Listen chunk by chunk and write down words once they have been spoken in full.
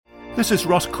This is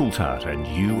Ross Coulthard, and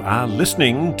you are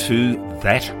listening to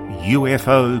That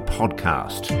UFO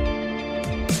Podcast.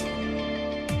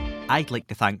 I'd like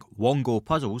to thank Wongo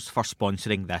Puzzles for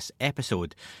sponsoring this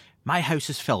episode. My house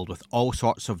is filled with all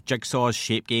sorts of jigsaws,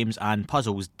 shape games and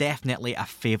puzzles, definitely a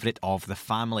favourite of the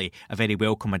family. A very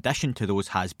welcome addition to those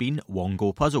has been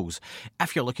Wongo Puzzles.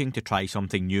 If you're looking to try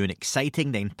something new and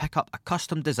exciting, then pick up a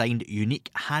custom designed,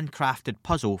 unique, handcrafted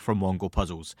puzzle from Wongo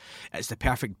Puzzles. It's the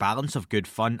perfect balance of good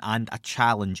fun and a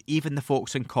challenge. Even the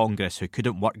folks in Congress who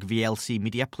couldn't work VLC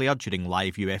Media Player during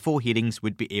live UFO hearings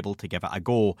would be able to give it a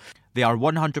go. They are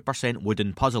 100%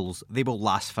 wooden puzzles. They will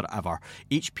last forever.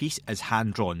 Each piece is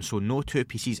hand-drawn, so no two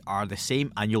pieces are the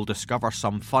same, and you'll discover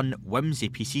some fun, whimsy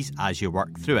pieces as you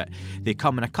work through it. They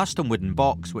come in a custom wooden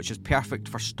box, which is perfect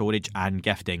for storage and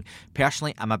gifting.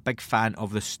 Personally, I'm a big fan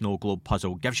of the snow globe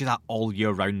puzzle. Gives you that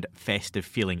all-year-round festive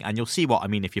feeling, and you'll see what I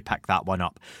mean if you pick that one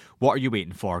up. What are you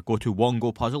waiting for? Go to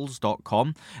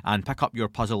wongopuzzles.com and pick up your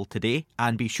puzzle today,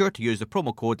 and be sure to use the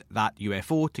promo code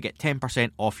THATUFO to get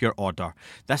 10% off your order.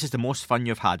 This is the most fun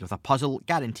you've had with a puzzle,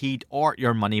 guaranteed, or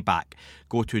your money back.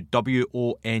 Go to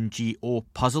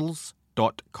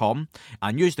wongopuzzles.com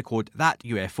and use the code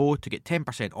THATUFO to get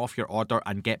 10% off your order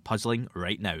and get puzzling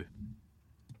right now.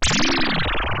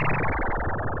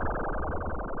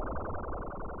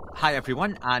 Hi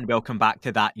everyone, and welcome back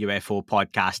to That UFO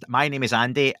Podcast. My name is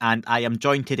Andy, and I am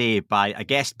joined today by a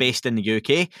guest based in the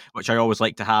UK, which I always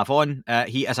like to have on.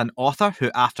 He is an author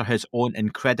who, after his own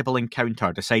incredible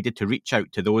encounter, decided to reach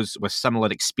out to those with similar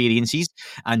experiences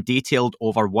and detailed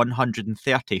over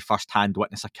 130 first-hand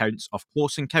witness accounts of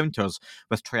close encounters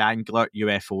with triangular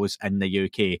UFOs in the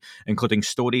UK, including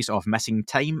stories of missing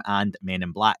time and men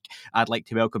in black. I'd like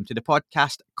to welcome to the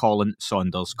podcast Colin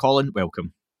Saunders. Colin,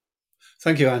 welcome.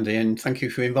 Thank you, Andy, and thank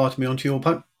you for inviting me onto your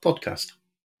podcast.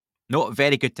 No,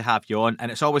 very good to have you on,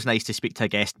 and it's always nice to speak to a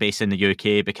guest based in the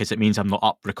UK because it means I'm not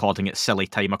up recording at silly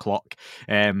time o'clock.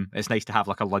 It's nice to have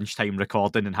like a lunchtime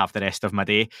recording and have the rest of my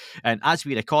day. And as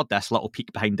we record this, little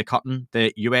peek behind the curtain,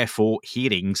 the UFO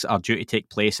hearings are due to take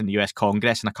place in the US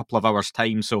Congress in a couple of hours'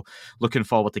 time, so looking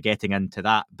forward to getting into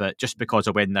that. But just because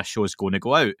of when this show's going to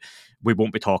go out, we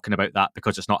won't be talking about that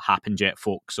because it's not happened yet,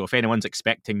 folks. So if anyone's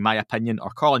expecting my opinion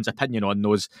or Colin's opinion on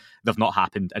those, they've not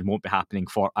happened and won't be happening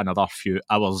for another few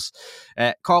hours.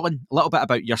 Colin, a little bit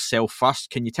about yourself first.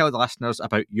 Can you tell the listeners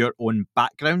about your own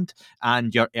background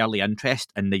and your early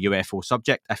interest in the UFO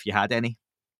subject, if you had any?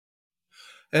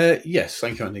 Yes,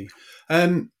 thank you, Andy.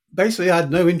 Basically, I had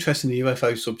no interest in the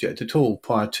UFO subject at all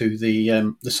prior to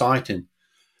the sighting.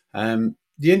 The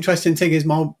interesting thing is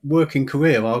my working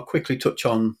career. I'll quickly touch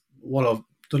on what I've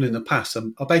done in the past.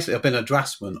 I've been a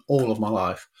draftsman all of my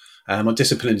life. My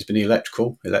discipline has been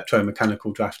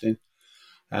electromechanical drafting.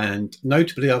 And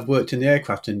notably, I've worked in the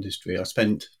aircraft industry. I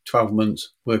spent 12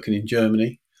 months working in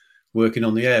Germany, working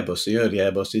on the Airbus. The early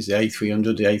Airbuses, the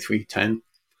A300, the A310.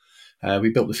 We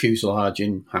built the fuselage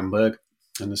in Hamburg,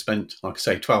 and I spent, like I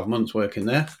say, 12 months working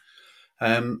there.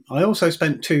 I also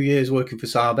spent 2 years working for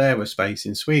Saab Aerospace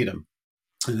in Sweden,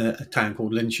 in a town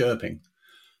called Linköping.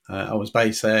 I was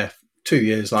based there 2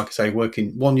 years, like I say,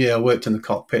 working. 1 year I worked in the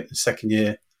cockpit. The second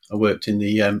year I worked in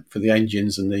the for the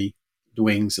engines and the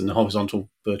wings and the horizontal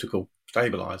vertical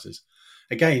stabilizers.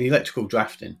 Again, electrical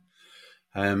drafting.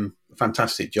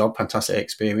 Fantastic job, fantastic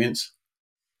experience.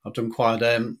 I've done quite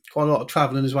a lot of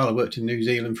travelling as well. I worked in New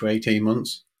Zealand for 18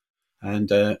 months.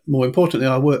 And more importantly,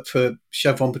 I worked for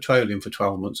Chevron Petroleum for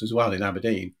 12 months as well in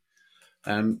Aberdeen.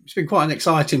 It's been quite an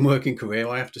exciting working career,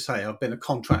 I have to say. I've been a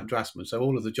contract draftsman, so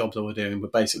all of the jobs I was doing were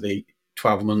basically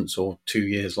 12 months or 2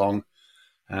 years long.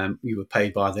 We were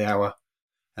paid by the hour.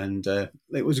 And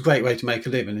it was a great way to make a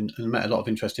living and met a lot of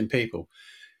interesting people.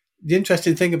 The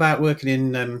interesting thing about working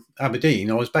in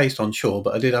Aberdeen, I was based on shore,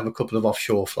 but I did have a couple of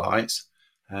offshore flights.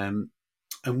 And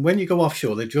when you go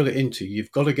offshore, they drill it into you.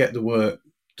 You've got to get the work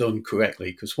done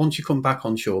correctly, because once you come back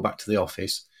on shore, back to the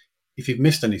office, if you've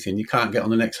missed anything, you can't get on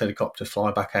the next helicopter,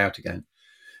 fly back out again.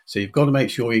 So you've got to make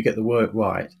sure you get the work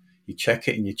right. You check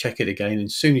it and you check it again. And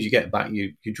as soon as you get back,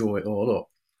 you draw it all up.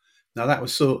 Now, that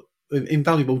was sort of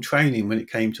invaluable training when it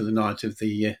came to the night of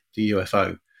the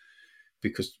UFO,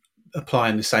 because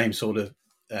applying the same sort of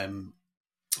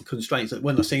constraints that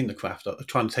when I seen the craft, I was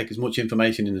trying to take as much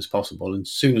information in as possible. And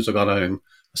as soon as I got home,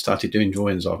 I started doing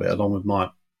drawings of it along with my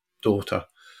daughter.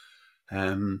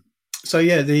 So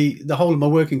yeah, the whole of my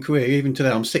working career, even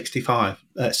today, I'm 65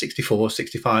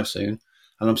 soon,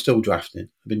 and I'm still drafting.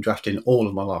 I've been drafting all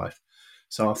of my life.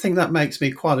 So I think that makes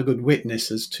me quite a good witness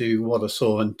as to what I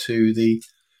saw and to the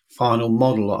final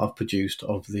model that I've produced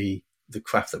of the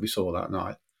craft that we saw that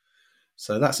night.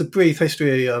 So that's a brief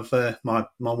history of my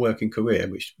working career,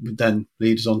 which would then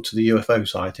lead us on to the UFO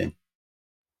sighting.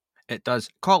 It does.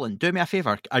 Colin, do me a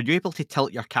favour. Are you able to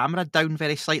tilt your camera down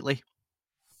very slightly?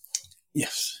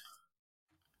 Yes.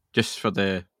 Just for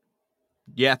the...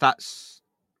 Yeah, that's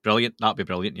brilliant. That'd be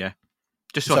brilliant, yeah.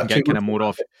 Just so Is I can that get too kind of much? more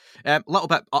of... A little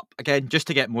bit up again, just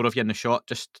to get more of you in the shot.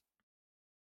 Just...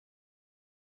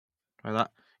 Try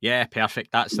that. Yeah,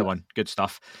 perfect. That's the one. Good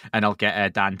stuff. And I'll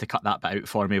get Dan to cut that bit out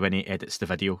for me when he edits the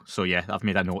video. So yeah, I've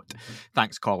made a note.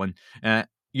 Thanks, Colin.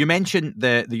 You mentioned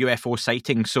the UFO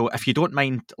sighting, so if you don't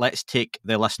mind, let's take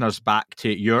the listeners back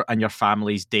to your and your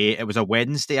family's day. It was a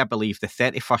Wednesday, I believe, the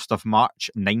 31st of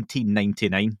March,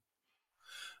 1999.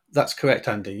 That's correct,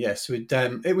 Andy. Yes,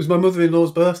 it was my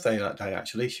mother-in-law's birthday that day,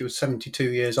 actually. She was 72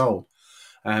 years old.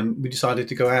 We decided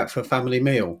to go out for a family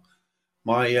meal.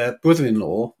 My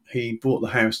brother-in-law, he bought the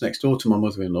house next door to my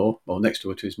mother-in-law, or next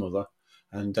door to his mother,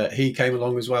 and he came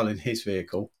along as well in his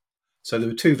vehicle. So there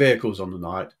were two vehicles on the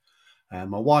night.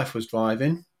 My wife was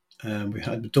driving, and we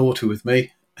had a daughter with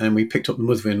me, and we picked up the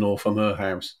mother-in-law from her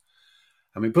house.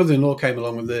 And my brother-in-law came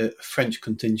along with the French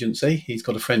contingency. He's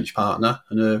got a French partner,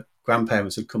 and her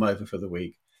grandparents had come over for the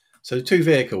week. So the two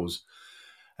vehicles.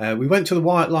 We went to the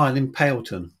White Line in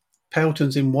Pailton.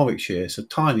 Pailton's in Warwickshire. It's a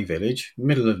tiny village,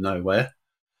 middle of nowhere.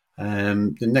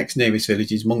 The next nearest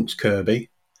village is Monk's Kirby,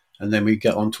 and then we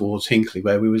get on towards Hinckley,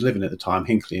 where we was living at the time,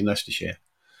 Hinckley in Leicestershire.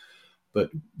 But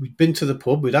we'd been to the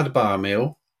pub, we'd had a bar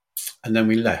meal, and then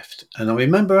we left. And I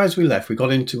remember as we left, we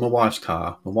got into my wife's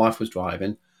car. My wife was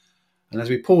driving. And as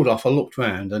we pulled off, I looked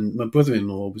round, and my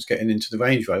brother-in-law was getting into the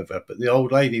Range Rover, but the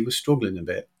old lady was struggling a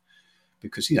bit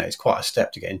because, it's quite a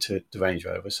step to get into the Range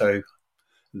Rover. So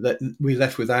we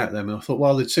left without them, and I thought,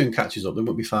 well, they'd soon catch us up. They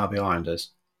wouldn't be far behind us.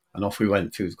 And off we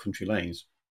went through the country lanes.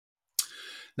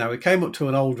 Now, we came up to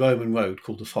an old Roman road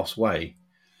called the Foss Way.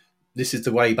 This is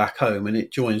the way back home, and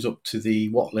it joins up to the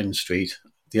Watling Street,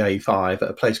 the A5, at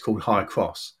a place called High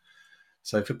Cross.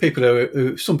 So for people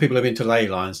who some people have been to ley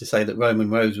lines, they say that Roman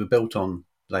roads were built on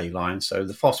ley lines. So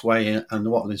the Foss Way and the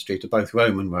Watling Street are both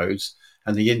Roman roads,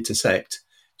 and they intersect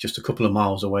just a couple of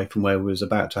miles away from where we was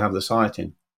about to have the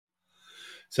sighting.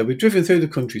 So we'd driven through the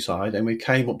countryside, and we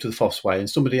came up to the Foss Way, and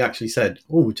somebody actually said,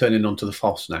 "Oh, we're turning onto the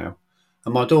Foss now."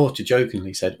 And my daughter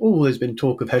jokingly said, "Oh, there's been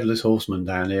talk of headless horsemen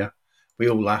down here." We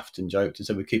all laughed and joked and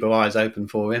said we'd keep our eyes open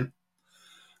for him.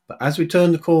 But as we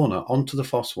turned the corner onto the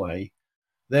Foss Way,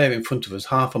 there in front of us,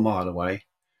 half a mile away,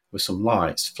 were some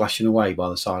lights flashing away by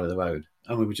the side of the road.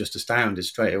 And we were just astounded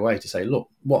straight away to say, "Look,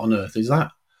 what on earth is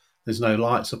that? There's no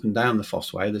lights up and down the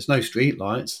Foss Way. There's no street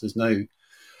lights. There's no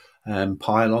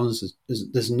pylons.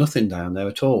 There's nothing down there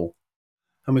at all."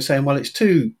 And we're saying, well, it's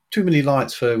too many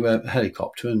lights for a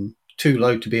helicopter and too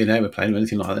low to be an aeroplane or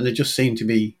anything like that. And they just seem to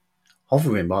be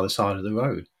hovering by the side of the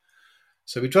road.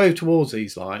 So we drove towards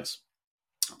these lights,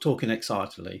 talking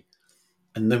excitedly,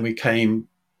 and then we came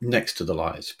next to the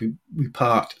lights. We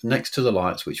parked next to the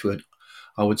lights, which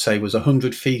I would say was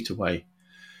 100 feet away.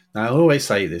 Now, I always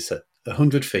say this, at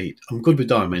 100 feet, I'm good with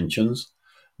dimensions.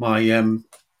 My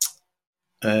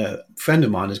friend of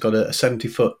mine has got a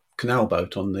 70-foot canal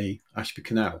boat on the Ashby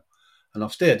Canal, and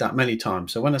I've steered that many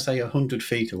times. So when I say 100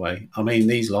 feet away, I mean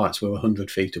these lights were 100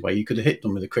 feet away. You could have hit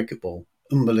them with a cricket ball.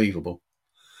 Unbelievable.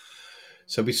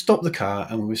 So we stopped the car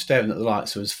and we were staring at the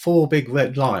lights. There was 4 big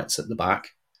red lights at the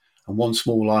back and 1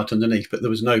 small light underneath, but there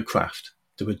was no craft.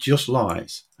 There were just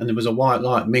lights, and there was a white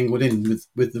light mingled in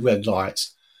with the red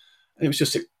lights. And it was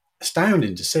just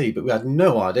astounding to see, but we had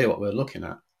no idea what we were looking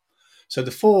at. So the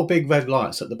 4 big red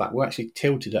lights at the back were actually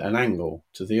tilted at an angle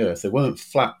to the earth. They weren't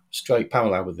flat, straight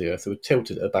parallel with the earth. They were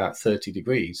tilted at about 30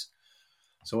 degrees.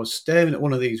 So I was staring at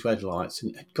one of these red lights,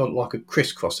 and it got like a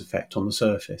crisscross effect on the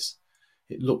surface.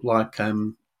 It looked like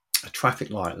a traffic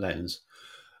light lens,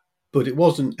 but it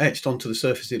wasn't etched onto the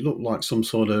surface. It looked like some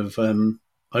sort of,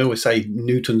 I always say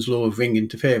Newton's law of ring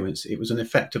interference. It was an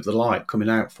effect of the light coming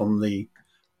out from the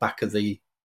back of the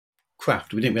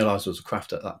craft. We didn't realise there was a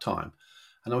craft at that time.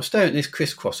 And I was staring at this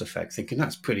crisscross effect thinking,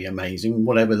 that's pretty amazing.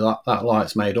 Whatever that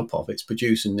light's made up of, it's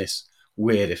producing this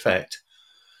weird effect.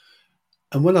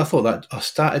 And when I thought that, I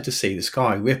started to see the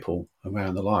sky ripple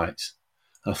around the lights.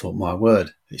 And I thought, my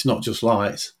word, it's not just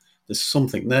lights. There's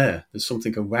something there. There's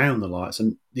something around the lights.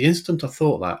 And the instant I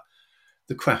thought that,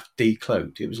 the craft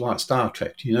decloaked. It was like Star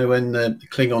Trek. You know when the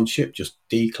Klingon ship just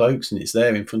decloaks and it's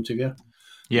there in front of you?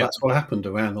 Yeah. That's what happened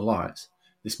around the lights.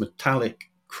 This metallic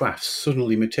craft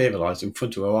suddenly materialised in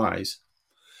front of our eyes.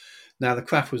 Now, the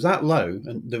craft was that low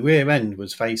and the rear end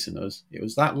was facing us. It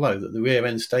was that low that the rear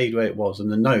end stayed where it was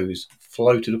and the nose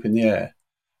floated up in the air.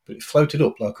 But it floated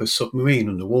up like a submarine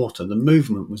underwater. The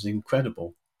movement was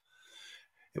incredible.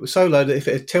 It was so low that if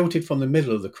it had tilted from the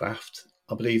middle of the craft,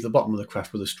 I believe the bottom of the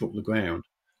craft would have struck the ground.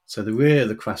 So the rear of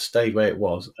the craft stayed where it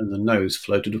was, and the nose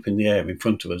floated up in the air in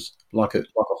front of us, like a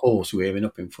horse rearing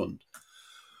up in front.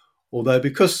 Although,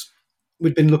 because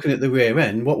we'd been looking at the rear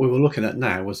end, what we were looking at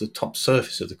now was the top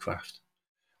surface of the craft,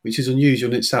 which is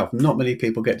unusual in itself. Not many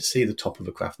people get to see the top of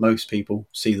a craft. Most people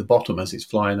see the bottom as it's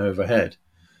flying overhead.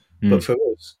 But for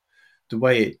us, the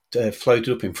way it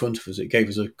floated up in front of us, it gave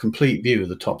us a complete view of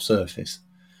the top surface.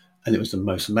 And it was the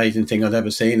most amazing thing I'd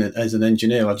ever seen. And as an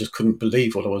engineer, I just couldn't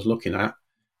believe what I was looking at.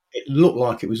 It looked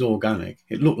like it was organic.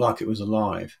 It looked like it was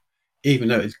alive, even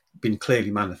though it had been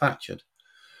clearly manufactured.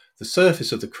 The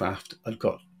surface of the craft had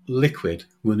got liquid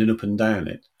running up and down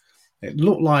it. It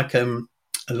looked like a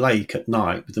lake at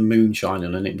night with the moon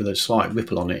shining on it, with a slight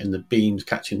ripple on it, and the beams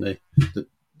catching the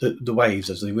waves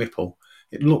as they ripple.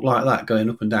 It looked like that going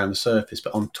up and down the surface.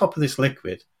 But on top of this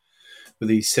liquid were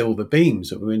these silver beams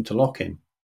that were interlocking.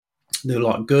 They were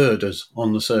like girders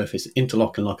on the surface,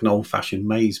 interlocking like an old-fashioned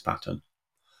maze pattern.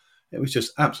 It was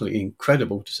just absolutely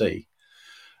incredible to see.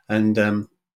 And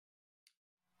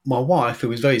my wife, who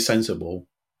was very sensible,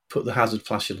 put the hazard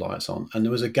flashing lights on, and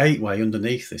there was a gateway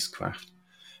underneath this craft.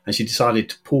 And she decided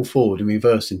to pull forward and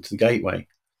reverse into the gateway.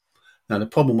 Now, the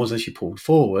problem was, as she pulled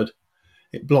forward,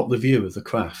 it blocked the view of the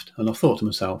craft. And I thought to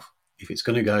myself, if it's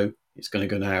going to go, it's going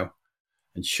to go now.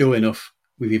 And sure enough,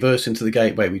 we reversed into the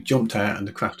gateway, we jumped out, and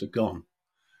the craft had gone.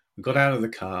 We got out of the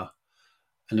car,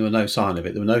 and there was no sign of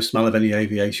it. There was no smell of any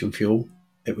aviation fuel.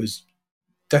 It was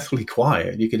deathly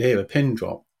quiet. You could hear a pin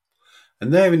drop.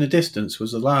 And there in the distance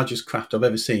was the largest craft I've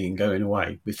ever seen going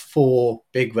away, with 4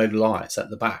 big red lights at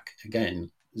the back.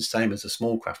 Again, the same as the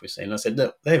small craft we're seeing. I said,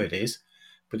 look, there it is.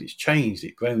 But it's changed.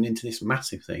 It's grown into this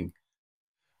massive thing.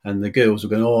 And the girls were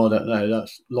going, oh, I don't know,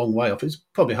 that's a long way off. It's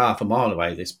probably half a mile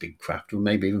away, this big craft, or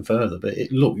maybe even further. But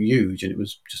it looked huge, and it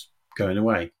was just going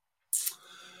away.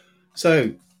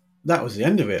 So that was the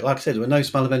end of it. Like I said, there was no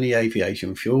smell of any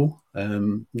aviation fuel.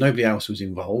 Nobody else was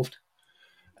involved.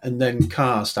 And then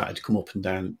cars started to come up and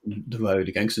down the road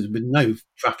again, because there'd been no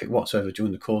traffic whatsoever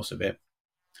during the course of it.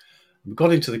 We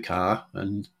got into the car,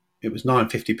 and it was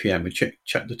 9:50 p.m. We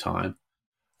checked the time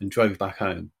and drove back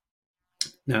home.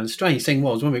 Now, the strange thing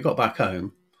was, when we got back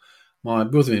home, my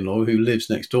brother-in-law, who lives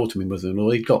next door to my mother-in-law,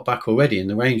 he'd got back already in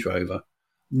the Range Rover.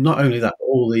 Not only that, but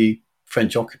all the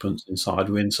French occupants inside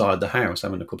were inside the house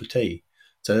having a cup of tea.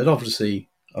 So they'd obviously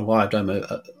arrived home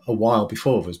a while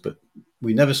before us, but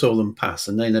we never saw them pass,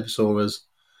 and they never saw us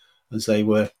as they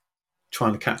were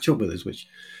trying to catch up with us, which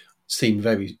seemed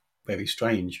very, very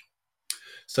strange.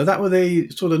 So that were the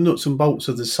sort of nuts and bolts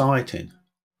of the sighting.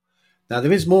 Now,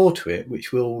 there is more to it,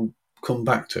 which we'll come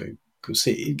back to, because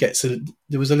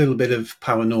there was a little bit of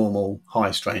paranormal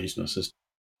high strangeness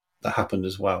that happened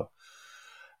as well.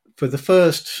 For the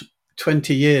first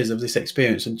 20 years of this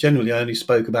experience, and generally I only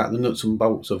spoke about the nuts and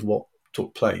bolts of what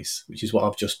took place, which is what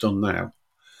I've just done now.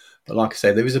 But like I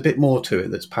say, there is a bit more to it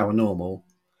that's paranormal.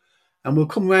 And we'll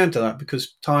come round to that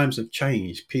because times have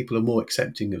changed. People are more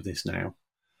accepting of this now.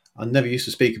 I never used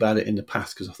to speak about it in the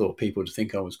past because I thought people would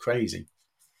think I was crazy.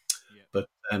 Yeah.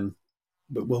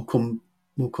 But we'll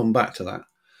come back to that.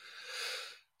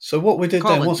 So what we did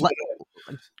Colin,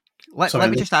 then... Let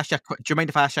me just ask you, do you mind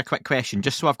if I ask you a quick question,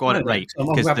 just so I've got it right?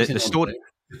 Because the story...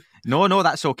 No,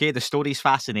 that's okay. The story's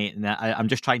fascinating. I'm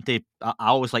just trying to... I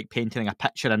always like painting a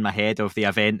picture in my head of the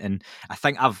event, and I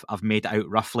think I've made it out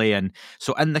roughly. And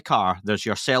so in the car, there's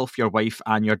yourself, your wife,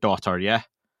 and your daughter, yeah?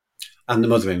 And the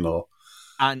mother-in-law.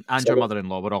 And your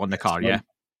mother-in-law were all in the car, yeah?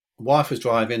 Wife was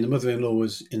driving, the mother-in-law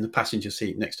was in the passenger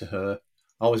seat next to her.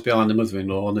 I was behind the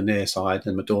mother-in-law on the near side,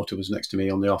 and my daughter was next to me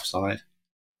on the off side.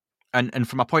 And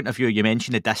from a point of view, you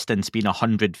mentioned the distance being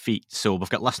 100 feet. So we've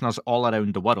got listeners all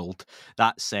around the world.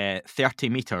 That's 30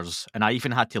 metres. And I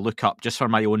even had to look up, just for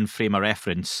my own frame of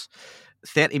reference,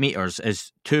 30 metres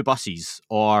is 2 buses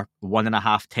or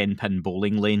 1.5 10-pin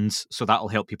bowling lanes. So that'll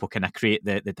help people kind of create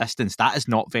the distance. That is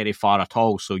not very far at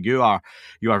all. So you are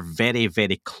very,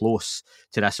 very close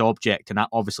to this object. And that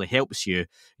obviously helps you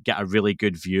get a really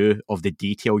good view of the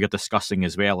detail you're discussing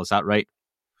as well. Is that right?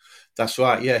 That's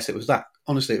right. Yes, it was that.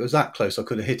 Honestly, it was that close. I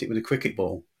could have hit it with a cricket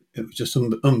ball. It was just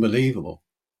unbelievable,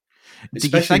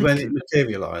 especially when it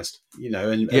materialised,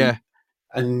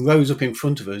 and rose up in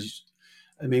front of us.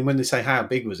 I mean, when they say how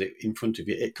big was it in front of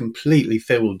you, it completely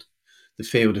filled the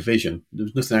field of vision. There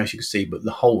was nothing else you could see but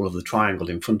the whole of the triangle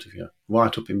in front of you,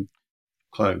 right up in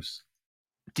close.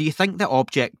 Do you think the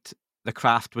object, the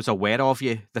craft, was aware of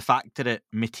you? The fact that it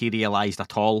materialised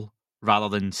at all, rather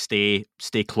than stay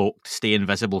cloaked, stay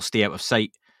invisible, stay out of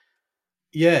sight?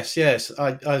 Yes.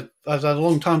 I've had a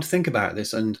long time to think about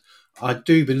this, and I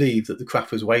do believe that the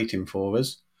craft was waiting for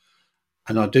us,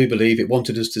 and I do believe it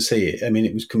wanted us to see it. I mean,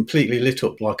 it was completely lit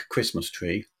up like a Christmas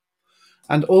tree.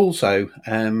 And also,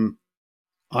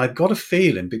 I've got a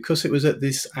feeling, because it was at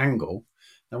this angle,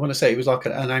 I want to say it was like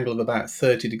an angle of about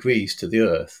 30 degrees to the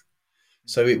Earth.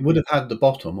 So it would have had the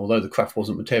bottom, although the craft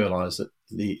wasn't materialised at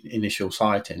the initial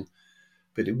sighting,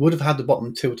 but it would have had the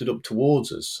bottom tilted up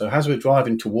towards us. So as we're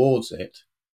driving towards it,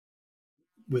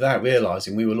 without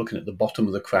realising, we were looking at the bottom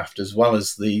of the craft as well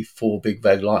as the 4 big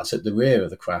red lights at the rear of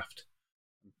the craft.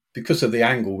 Because of the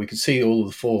angle, we could see all of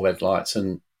the 4 red lights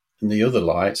and the other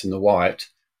lights and the white,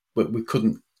 but we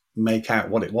couldn't make out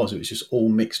what it was. It was just all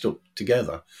mixed up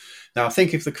together. Now, I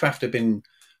think if the craft had been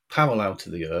parallel to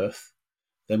the Earth,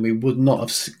 then we would not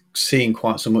have seen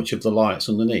quite so much of the lights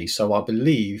underneath. So I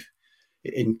believe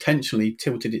it intentionally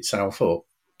tilted itself up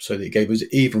so that it gave us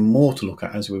even more to look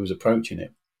at as we was approaching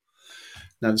it.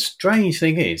 Now, the strange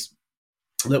thing is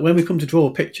that when we come to draw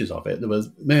pictures of it,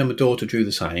 me and my daughter drew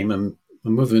the same, and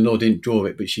my mother-in-law didn't draw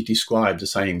it, but she described the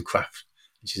same craft.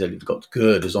 She said it's got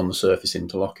girders on the surface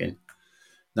interlocking.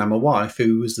 Now, my wife,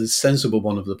 who was the sensible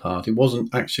one of the party,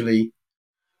 wasn't actually...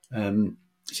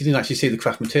 she didn't actually see the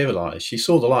craft materialise. She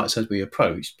saw the lights as we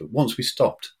approached, but once we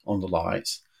stopped on the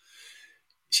lights,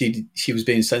 she was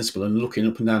being sensible and looking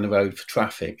up and down the road for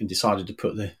traffic, and decided to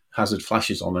put the hazard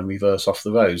flashes on and reverse off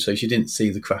the road, so she didn't see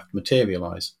the craft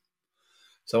materialise.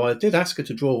 So I did ask her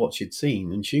to draw what she'd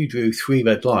seen, and she drew 3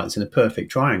 red lights in a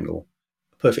perfect triangle,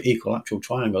 a perfect equilateral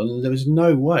triangle, and there was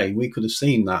no way we could have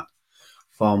seen that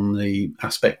from the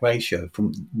aspect ratio,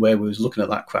 from where we was looking at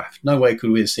that craft. No way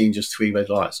could we have seen just 3 red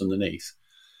lights underneath.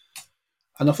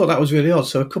 And I thought that was really odd.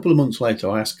 So a couple of months later,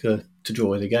 I asked her to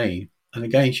draw it again. And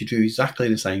again, she drew exactly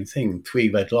the same thing, 3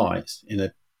 red lights in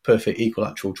a perfect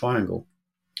equilateral triangle.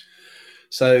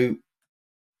 So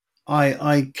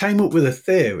I came up with a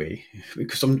theory,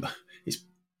 because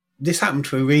this happened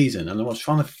for a reason, and I was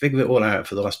trying to figure it all out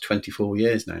for the last 24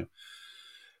 years now.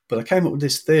 But I came up with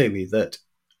this theory that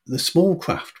the small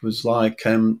craft was like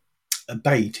a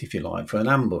bait, if you like, for an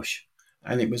ambush.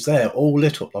 And it was there all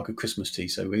lit up like a Christmas tree.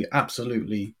 So we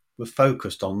absolutely were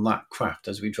focused on that craft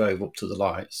as we drove up to the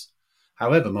lights.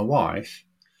 However, my wife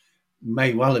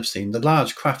may well have seen the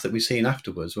large craft that we seen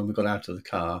afterwards when we got out of the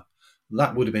car.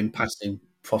 That would have been passing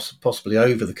possibly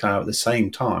over the car at the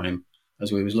same time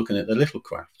as we was looking at the little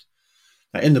craft.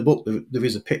 Now, in the book, there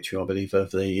is a picture, I believe,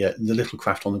 of the little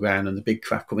craft on the ground and the big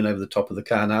craft coming over the top of the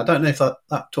car. Now, I don't know if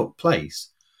that took place.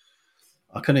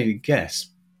 I can't even guess,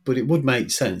 but it would make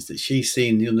sense that she's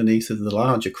seen the underneath of the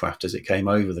larger craft as it came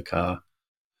over the car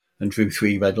and drew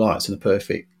 3 red lights in a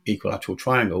perfect equilateral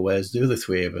triangle, whereas the other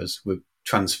 3 of us were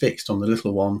transfixed on the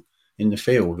little one in the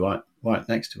field right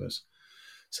next to us.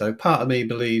 So part of me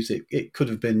believes it could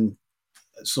have been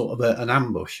sort of an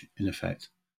ambush, in effect,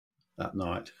 that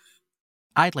night.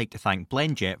 I'd like to thank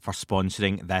BlendJet for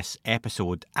sponsoring this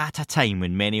episode at a time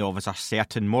when many of us are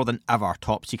certain more than ever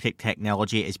top secret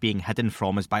technology is being hidden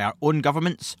from us by our own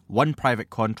governments. One private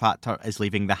contractor is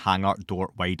leaving the hangar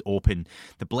door wide open.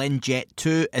 The BlendJet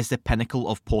 2 is the pinnacle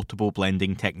of portable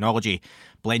blending technology.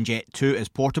 BlendJet 2 is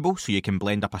portable, so you can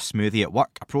blend up a smoothie at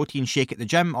work, a protein shake at the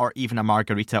gym, or even a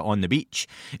margarita on the beach.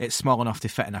 It's small enough to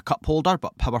fit in a cup holder,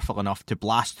 but powerful enough to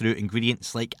blast through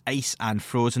ingredients like ice and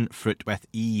frozen fruit with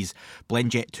ease.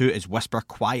 BlendJet 2 is whisper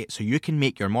quiet, so you can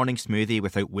make your morning smoothie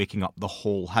without waking up the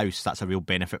whole house. That's a real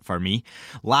benefit for me.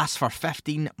 Lasts for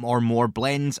 15 or more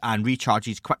blends and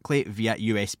recharges quickly via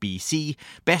USB-C.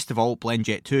 Best of all,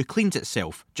 BlendJet 2 cleans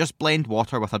itself. Just blend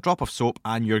water with a drop of soap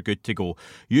and you're good to go.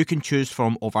 You can choose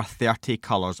from over 30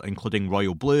 colours, including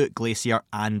royal blue, glacier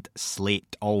and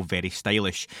slate, all very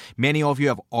stylish. Many of you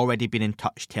have already been in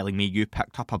touch telling me you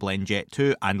picked up a BlendJet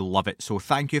 2 and love it, so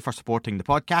thank you for supporting the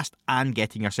podcast and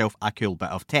getting yourself a cool bit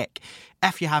of tech.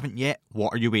 If you haven't yet,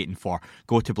 what are you waiting for?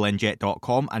 Go to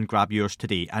blendjet.com and grab yours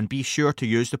today, and be sure to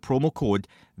use the promo code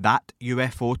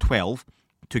THATUFO12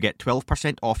 to get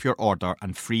 12% off your order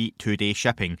and free 2-day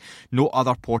shipping. No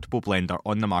other portable blender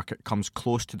on the market comes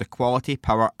close to the quality,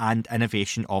 power and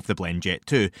innovation of the BlendJet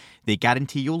 2. They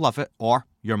guarantee you'll love it or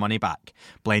your money back.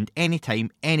 Blend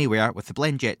anytime, anywhere with the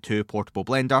BlendJet 2 portable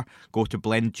blender. Go to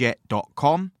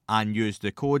blendjet.com and use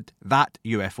the code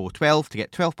THATUFO12 to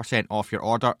get 12% off your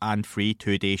order and free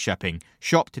 2-day shipping.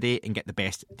 Shop today and get the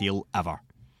best deal ever.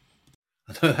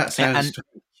 I know that sounds strange.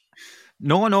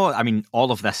 No, I mean,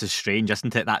 all of this is strange,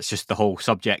 isn't it? That's just the whole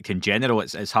subject in general.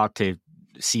 It's hard to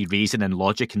see reason and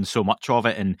logic in so much of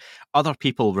it. And other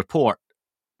people report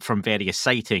from various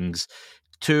sightings,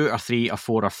 2 or 3 or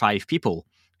 4 or 5 people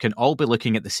can all be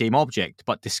looking at the same object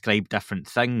but describe different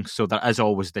things. So there is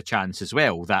always the chance as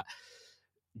well that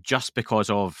just because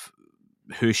of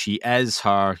who she is,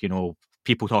 her,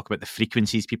 people talk about the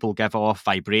frequencies people give off,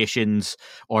 vibrations,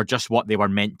 or just what they were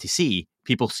meant to see.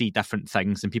 People see different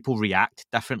things and people react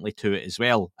differently to it as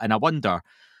well. And I wonder,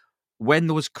 when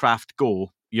those craft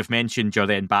go, you've mentioned you're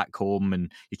then back home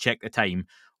and you check the time.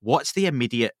 What's the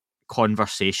immediate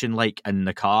conversation like in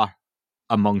the car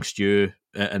amongst you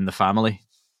and the family?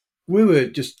 We were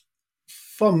just,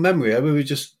 from memory, we were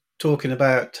just talking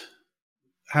about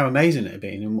how amazing it had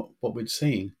been and what we'd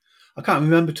seen. I can't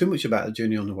remember too much about the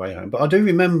journey on the way home, but I do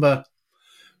remember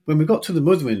when we got to the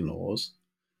mother-in-law's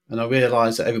and I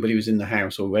realised that everybody was in the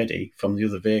house already from the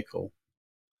other vehicle.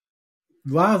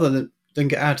 Rather than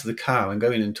get out of the car and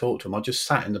go in and talk to them, I just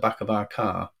sat in the back of our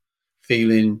car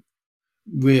feeling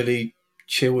really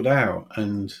chilled out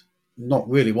and not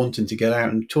really wanting to get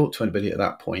out and talk to anybody at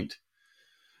that point.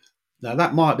 Now,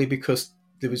 that might be because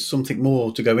there was something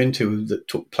more to go into that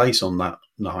took place on that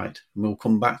night, and we'll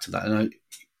come back to that. And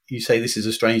you say this is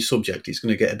a strange subject, it's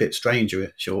going to get a bit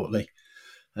stranger shortly.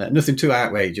 Nothing too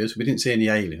outrageous. We didn't see any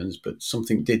aliens, but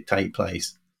something did take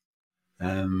place.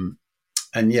 And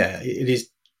yeah, it is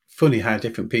funny how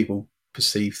different people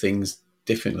perceive things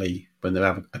differently when they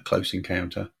have a close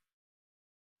encounter.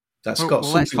 That's got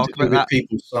something to do with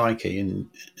people's psyche and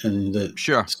the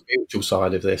spiritual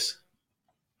side of this.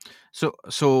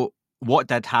 So what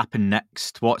did happen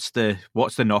next? What's the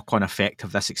knock-on effect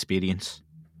of this experience?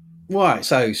 Right,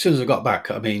 so as soon as I got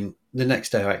back, I mean, the next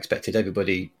day I expected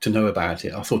everybody to know about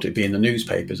it. I thought it'd be in the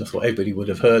newspapers. I thought everybody would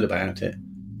have heard about it.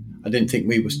 I didn't think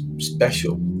we were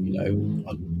special,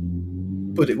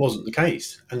 but it wasn't the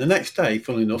case. And the next day,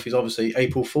 funnily enough, is obviously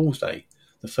April Fool's Day,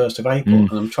 the 1st of April.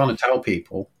 And I'm trying to tell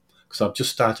people, because I've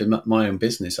just started my own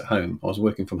business at home. I was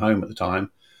working from home at the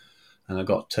time. And I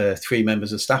got 3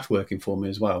 members of staff working for me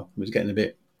as well. It was getting a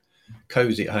bit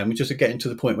cosy at home. We just getting to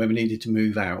the point where we needed to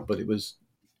move out. But it was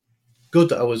good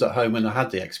that I was at home and I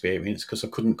had the experience because I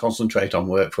couldn't concentrate on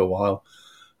work for a while.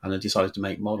 And I decided to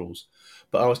make models.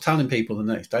 But I was telling people the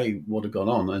next day what had gone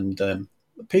on. And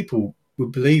people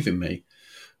would believe in me.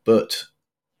 But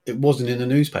it wasn't in the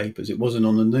newspapers. It wasn't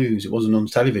on the news. It wasn't on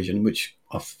television, which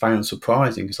I found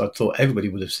surprising because I thought everybody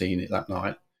would have seen it that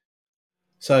night.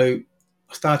 So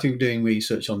I started doing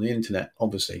research on the internet,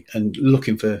 obviously, and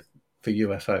looking for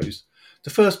UFOs. The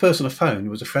first person I phoned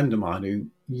was a friend of mine who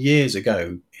years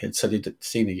ago had said he'd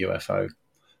seen a UFO.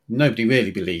 Nobody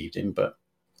really believed him, but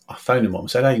I phoned him up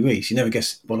and said, "Hey, Reece, you never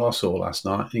guessed what I saw last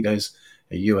night?" And he goes,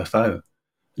 "A UFO."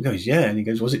 He goes, "Yeah." And he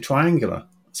goes, "Was it triangular?"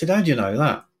 I said, "How do you know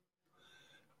that?"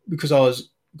 Because I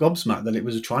was gobsmacked that it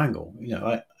was a triangle.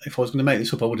 If I was going to make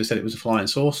this up, I would have said it was a flying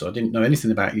saucer. I didn't know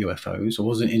anything about UFOs. I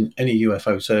wasn't in any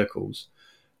UFO circles.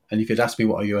 And if you'd asked me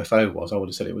what a UFO was, I would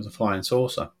have said it was a flying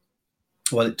saucer.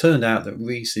 Well, it turned out that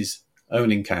Reece's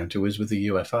own encounter was with a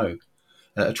UFO,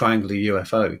 a triangular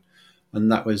UFO.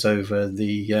 And that was over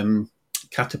the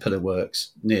Caterpillar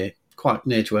Works, quite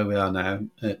near to where we are now,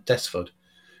 at Desford.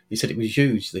 He said it was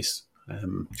huge, this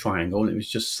triangle, and it was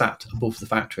just sat above the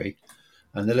factory.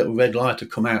 And the little red light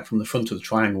had come out from the front of the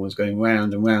triangle, was going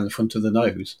round and round the front of the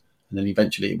nose. And then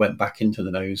eventually it went back into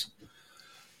the nose.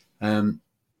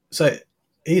 So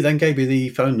he then gave me the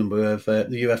phone number of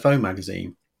the UFO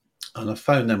magazine. And I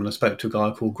phoned them and I spoke to a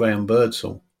guy called Graham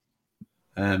Birdsall.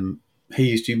 He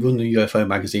used to run the UFO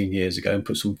magazine years ago and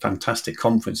put some fantastic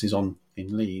conferences on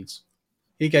in Leeds.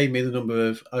 He gave me the number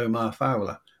of Omar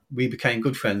Fowler. We became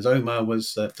good friends. Omar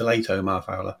was, the late Omar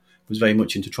Fowler, was very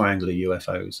much into triangular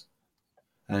UFOs.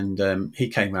 And he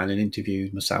came around and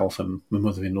interviewed myself and my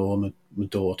mother-in-law, my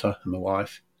daughter and my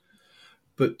wife.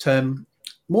 But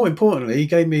more importantly, he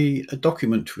gave me a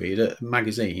document to read, a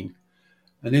magazine,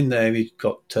 and in there he'd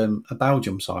got a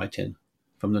Belgium sighting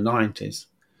from the 90s,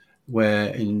 where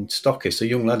in Stockis, a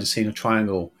young lad had seen a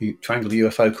triangular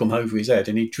UFO come over his head,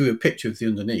 and he drew a picture of the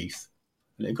underneath,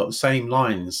 and it got the same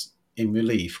lines in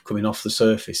relief coming off the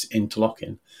surface,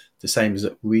 interlocking, the same as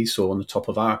that we saw on the top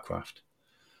of our craft.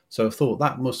 So I thought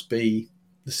that must be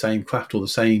the same craft or the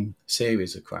same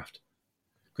series of craft,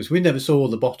 because we never saw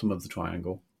the bottom of the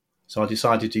triangle. So I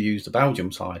decided to use the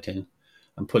Belgium sighting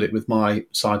and put it with my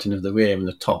sighting of the rear and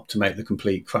the top to make the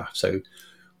complete craft. So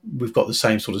we've got the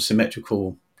same sort of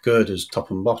symmetrical girders,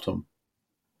 top and bottom.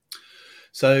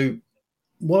 So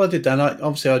what I did then, I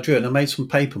drew it and I made some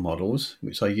paper models,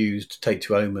 which I used to take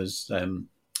to Oma's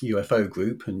UFO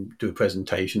group and do a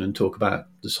presentation and talk about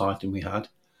the sighting we had.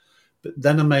 But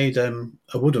then I made a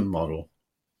wooden model.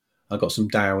 I got some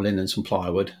dowling and some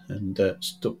plywood and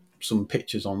stuck some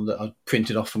pictures on that I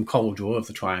printed off from CorelDRAW of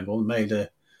the triangle and made a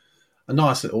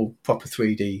nice little proper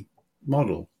 3D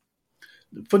model.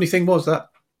 The funny thing was that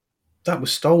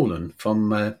was stolen from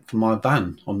my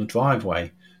van on the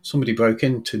driveway. somebody broke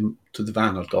into the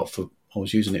van I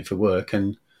was using it for work,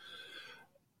 and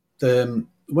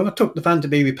when I took the van to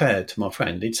be repaired to my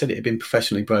friend, he'd said it had been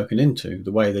professionally broken into,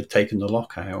 the way they'd taken the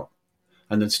lock out,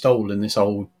 and they'd stolen this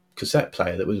old cassette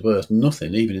player that was worth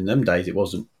nothing. Even in them days, it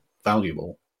wasn't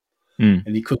valuable.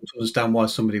 And he couldn't understand why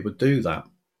somebody would do that.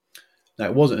 Now,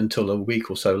 it wasn't until a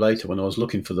week or so later, when I was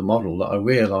looking for the model, that I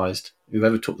realised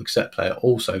whoever took the cassette player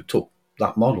also took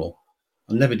that model.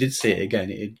 I never did see it again.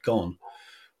 It had gone.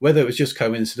 Whether it was just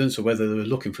coincidence or whether they were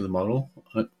looking for the model,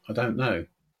 I don't know.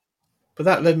 But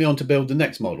that led me on to build the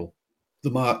next model, the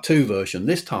Mark II version.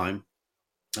 This time,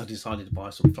 I decided to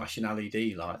buy some flashing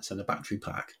LED lights and a battery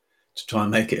pack to try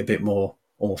and make it a bit more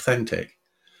authentic.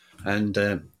 And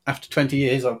after 20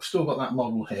 years, I've still got that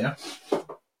model here.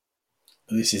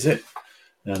 And this is it.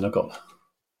 And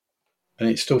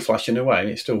it's still flashing away, and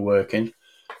it's still working.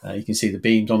 You can see the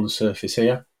beams on the surface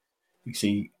here. You can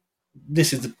see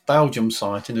this is the Belgium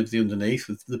sighting of the underneath,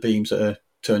 with the beams that are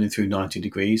turning through 90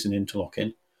 degrees and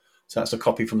interlocking. So that's a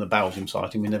copy from the Belgium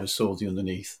sighting. We never saw the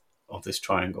underneath of this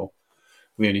triangle.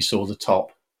 We only saw the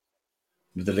top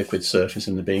with the liquid surface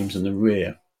and the beams and the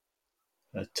rear.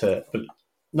 But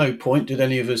no point did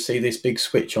any of us see this big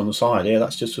switch on the side here.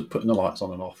 That's just for putting the lights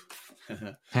on and off.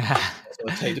 So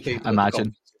I take the people Imagine.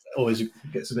 It always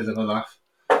gets a bit of a laugh.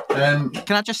 Can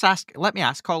I just ask? Let me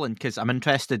ask Colin, because I'm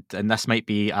interested, and this might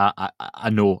be a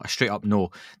no, a straight up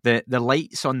no. The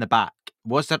lights on the back,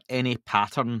 was there any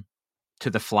pattern to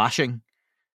the flashing?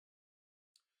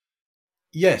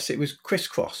 Yes, it was a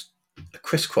crisscross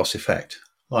effect.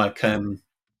 Like I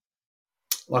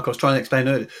was trying to explain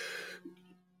earlier,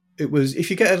 it was, if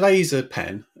you get a laser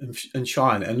pen and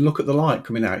shine it and look at the light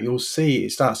coming out, you'll see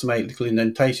it starts to make little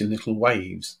indentation, little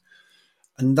waves.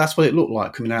 And that's what it looked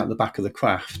like coming out the back of the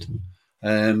craft.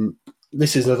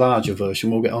 This is a larger version.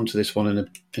 We'll get onto this one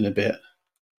in a bit.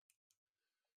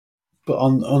 But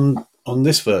on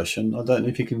this version, I don't know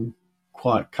if you can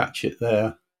quite catch it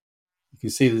there. You can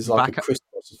see there's like a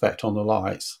crisscross effect on the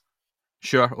lights.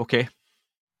 Sure, okay.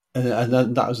 And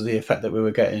then that was the effect that we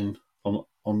were getting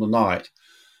on the night.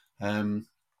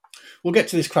 We'll get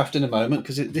to this craft in a moment,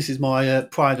 because this is my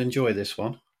pride and joy, this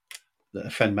one, that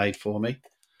a friend made for me.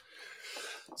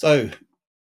 So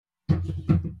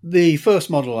the first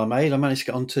model I made, I managed to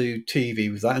get onto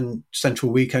TV with that, and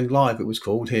Central Weekend Live it was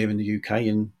called here in the UK,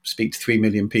 and speak to 3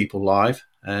 million people live.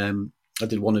 I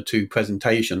did 1 or 2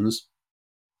 presentations,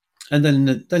 and then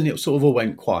it sort of all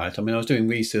went quiet. I mean, I was doing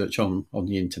research on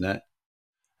the internet.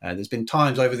 There's been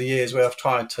times over the years where I've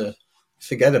tried to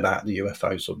forget about the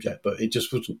UFO subject, but it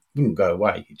just wouldn't go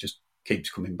away. It just keeps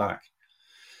coming back.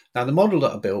 Now, the model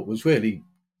that I built was really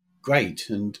great,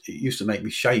 and it used to make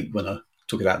me shake when I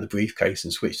took it out of the briefcase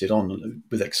and switched it on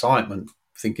with excitement,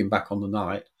 thinking back on the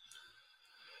night.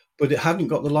 But it hadn't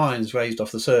got the lines raised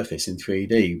off the surface in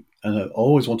 3D, and I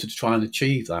always wanted to try and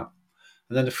achieve that.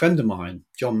 And then a friend of mine,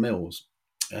 John Mills,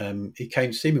 he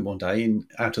came to see me one day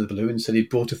out of the blue and said he'd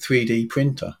brought a 3D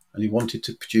printer, and he wanted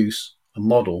to produce a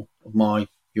model of my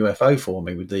UFO for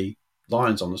me with the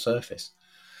lines on the surface.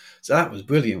 So that was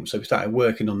brilliant. So we started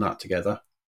working on that together.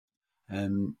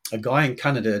 A guy in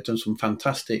Canada had done some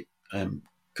fantastic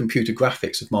computer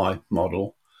graphics of my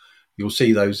model. You'll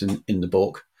see those in the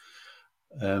book.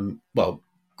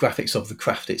 Graphics of the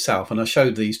craft itself. And I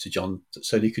showed these to John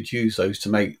so he could use those to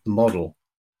make the model.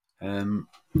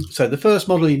 So the first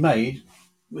model he made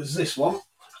was this one.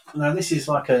 Now, this is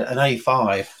like an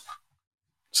A5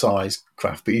 size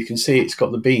craft, but you can see it's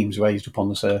got the beams raised up on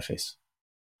the surface.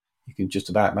 You can just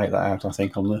about make that out, I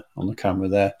think, on the camera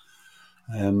there.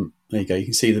 There you go. You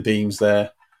can see the beams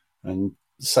there, and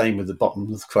the same with the bottom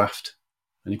of the craft.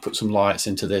 And he put some lights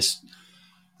into this,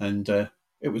 and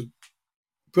it was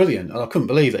brilliant. And I couldn't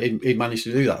believe that he'd managed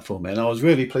to do that for me, and I was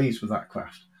really pleased with that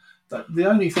craft. The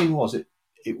only thing was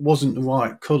it wasn't the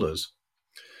right colours.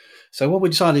 So what we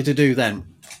decided to do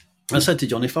then, I said to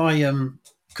John, if I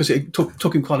because it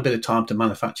took him quite a bit of time to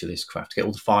manufacture this craft, to get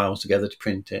all the files together to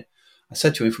print it. I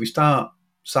said to him, if we start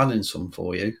selling some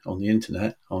for you on the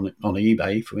internet, on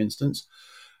eBay, for instance,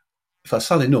 if I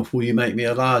sell enough, will you make me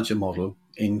a larger model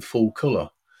in full colour?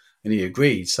 And he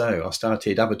agreed. So I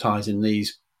started advertising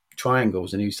these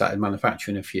triangles, and he started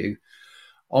manufacturing a few.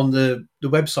 On the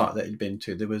website that he'd been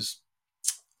to, there was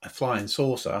a flying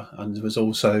saucer, and there was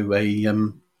also a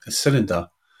cylinder,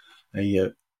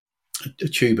 a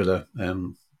tubular,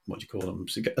 what do you call them?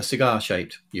 A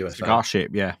cigar-shaped UFO.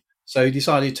 Cigar-shaped, yeah. So he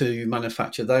decided to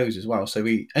manufacture those as well. So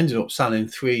we ended up selling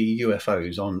 3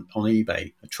 UFOs on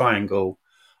eBay: a triangle,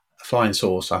 a flying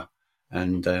saucer,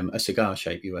 and a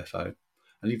cigar-shaped UFO.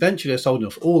 And eventually I sold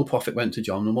enough. All the profit went to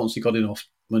John, and once he got enough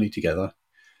money together,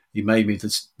 he made me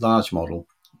this large model.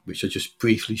 which I just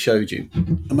briefly showed you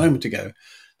a moment ago.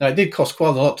 Now, it did cost quite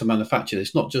a lot to manufacture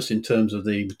this, not just in terms of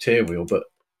the material, but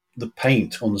the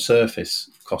paint on the surface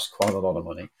cost quite a lot of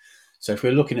money. So if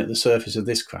we're looking at the surface of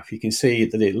this craft, you can see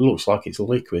that it looks like it's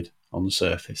liquid on the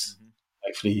surface. Mm-hmm.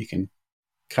 Hopefully you can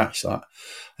catch that.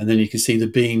 And then you can see the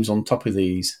beams on top of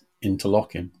these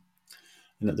interlocking.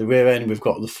 And at the rear end, we've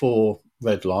got the 4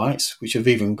 red lights, which have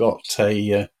even got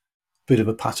a bit of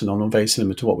a pattern on them, very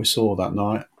similar to what we saw that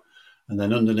night. And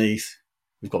then underneath,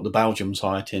 we've got the Belgium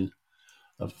sighting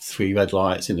of 3 red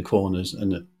lights in the corners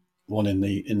and 1 in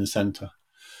the centre.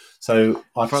 So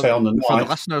I'd say on the night... For the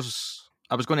listeners,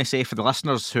 I was going to say, for the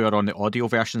listeners who are on the audio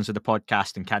versions of the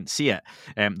podcast and can't see it,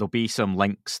 there'll be some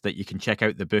links that you can check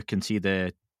out the book and see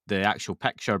the actual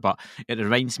picture, but it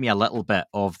reminds me a little bit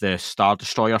of the Star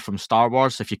Destroyer from Star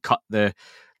Wars. If you cut the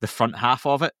front half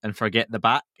of it and forget the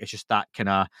back, it's just that kind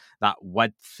of that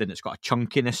width, and it's got a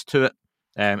chunkiness to it,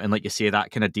 and like you say, that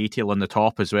kind of detail on the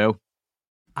top as well.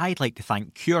 I'd like to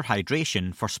thank Cure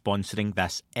Hydration for sponsoring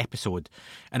this episode.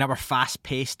 In our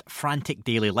fast-paced, frantic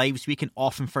daily lives, we can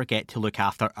often forget to look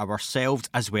after ourselves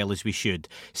as well as we should.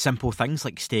 Simple things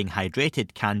like staying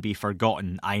hydrated can be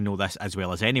forgotten. I know this as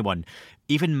well as anyone.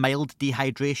 Even mild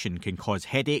dehydration can cause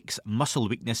headaches, muscle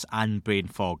weakness and brain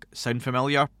fog. Sound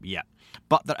familiar? Yeah.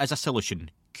 But there is a solution.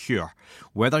 Cure.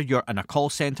 Whether you're in a call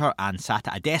centre and sat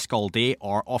at a desk all day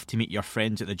or off to meet your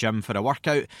friends at the gym for a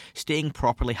workout, staying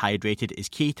properly hydrated is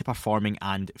key to performing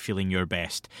and feeling your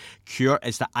best. Cure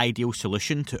is the ideal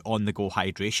solution to on-the-go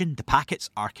hydration. The packets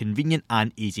are convenient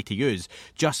and easy to use.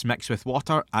 Just mix with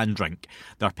water and drink.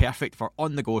 They're perfect for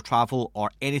on-the-go travel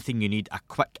or anything you need a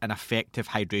quick and effective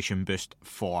hydration boost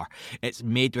for. It's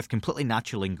made with completely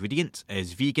natural ingredients,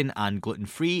 is vegan and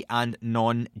gluten-free and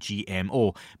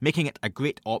non-GMO, making it a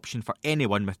great option for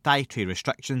anyone with dietary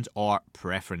restrictions or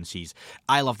preferences.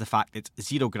 I love the fact it's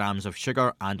 0 grams of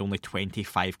sugar and only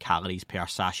 25 calories per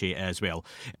sachet as well.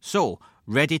 So,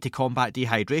 ready to combat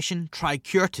dehydration? Try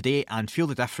Cure today and feel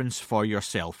the difference for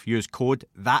yourself. Use code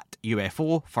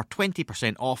THATUFO for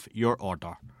 20% off your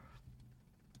order.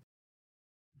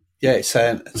 Yeah, it's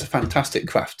a fantastic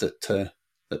craft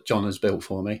that John has built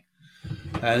for me.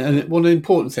 And one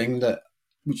important thing that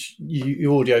which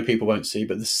you audio people won't see,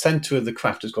 but the centre of the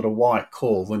craft has got a white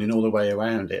core running all the way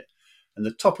around it. And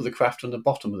the top of the craft and the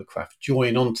bottom of the craft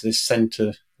join onto this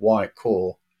centre white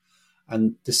core.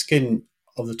 And the skin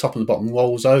of the top and the bottom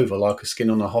rolls over like a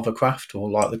skin on a hovercraft or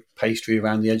like the pastry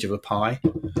around the edge of a pie.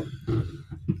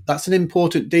 That's an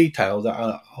important detail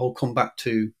that I'll come back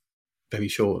to very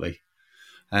shortly.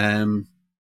 I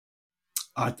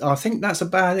think that's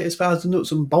about it as far as the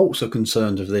nuts and bolts are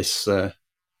concerned of this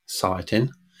sighting.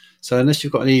 So unless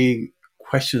you've got any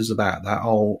questions about that,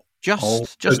 I'll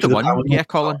just the one. Yeah,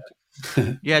 Colin.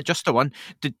 Yeah, just the one.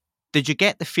 Did you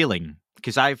get the feeling?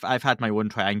 Because I've had my own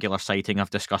triangular sighting I've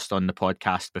discussed on the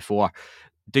podcast before.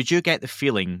 Did you get the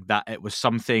feeling that it was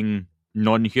something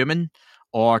non-human,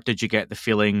 or did you get the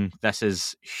feeling this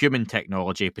is human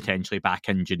technology potentially back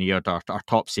engineered or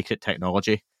top secret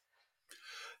technology?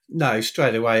 No,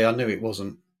 straight away I knew it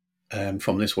wasn't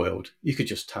from this world. You could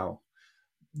just tell.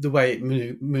 The way it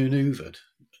manoeuvred,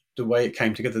 the way it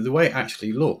came together, the way it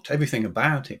actually looked, everything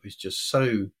about it was just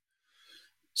so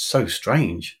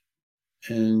strange.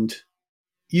 And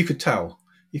you could tell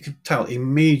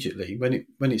immediately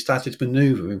when it started to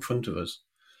manoeuvre in front of us.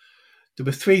 There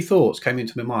were 3 thoughts came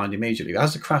into my mind immediately.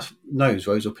 As the craft nose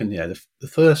rose up in the air, the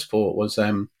first thought was,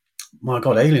 my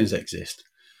God, aliens exist.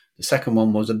 The second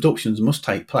one was abductions must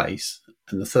take place.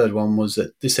 And the third one was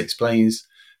that this explains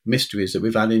mysteries that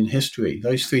we've had in history.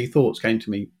 Those 3 thoughts came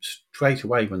to me straight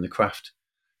away when the craft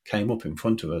came up in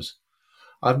front of us.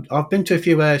 I've been to a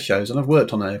few air shows and I've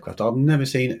worked on aircraft. I've never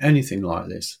seen anything like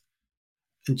this.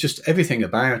 And just everything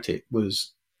about it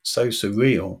was so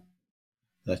surreal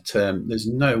that there's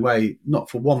no way, not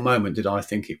for one moment did I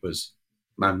think it was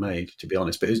man-made, to be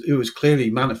honest, but it was clearly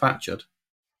manufactured.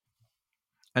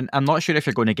 And I'm not sure if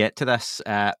you're going to get to this,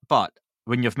 but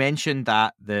when you've mentioned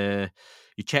that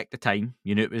you checked the time,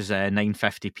 you knew it was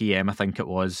 9:50 p.m, I think it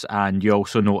was, and you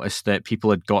also noticed that people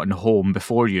had gotten home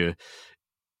before you.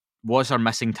 Was there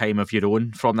missing time of your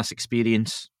own from this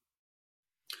experience?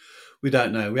 We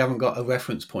don't know. We haven't got a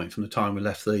reference point from the time we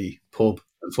left the pub,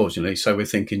 unfortunately, so we're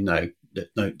thinking no,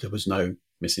 there was no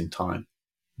missing time.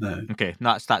 No. Okay,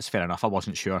 that's fair enough. I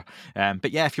wasn't sure.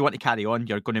 But yeah, if you want to carry on,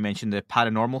 you're going to mention the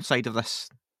paranormal side of this.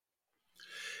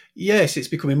 Yes, it's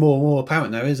becoming more and more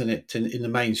apparent now, isn't it, in the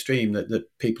mainstream that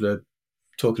people are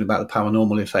talking about the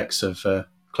paranormal effects of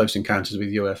close encounters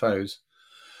with UFOs.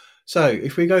 So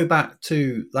if we go back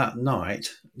to that night,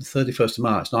 the 31st of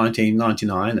March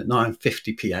 1999 at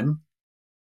 9:50 p.m,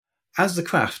 as the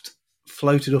craft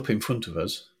floated up in front of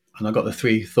us, and I got the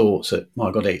three thoughts that,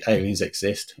 my God, aliens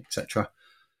exist, etc.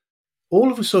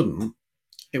 All of a sudden,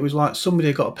 it was like somebody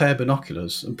had got a pair of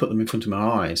binoculars and put them in front of my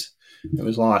eyes. It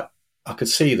was like I could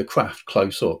see the craft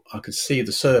close up. I could see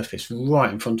the surface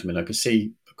right in front of me, and I could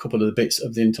see a couple of the bits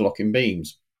of the interlocking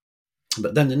beams.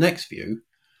 But then the next view,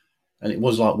 and it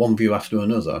was like one view after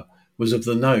another, was of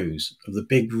the nose, of the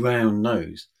big round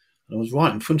nose. And I was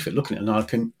right in front of it looking at it,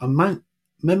 and I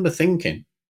remember thinking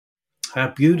how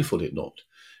beautiful it looked.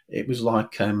 It was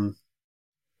like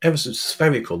ever so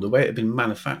spherical, the way it had been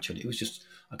manufactured. It was just,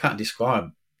 I can't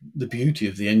describe the beauty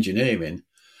of the engineering.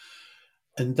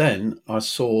 And then I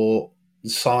saw the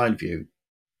side view.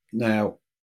 Now,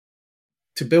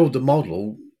 to build the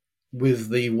model with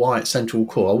the white central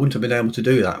core, I wouldn't have been able to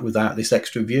do that without this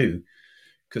extra view,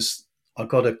 because I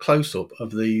got a close-up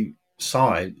of the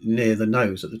side near the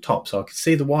nose at the top, so I could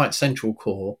see the white central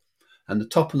core, and the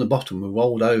top and the bottom were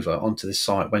rolled over onto this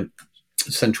side, went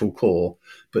central core,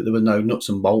 but there were no nuts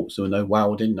and bolts, there were no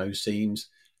welding, no seams.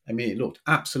 I mean, it looked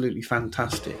absolutely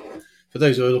fantastic. For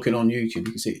those who are looking on YouTube,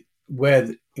 you can see where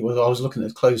it was. I was looking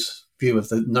at a close view of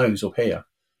the nose up here,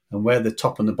 and where the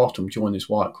top and the bottom joined this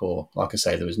white core. Like I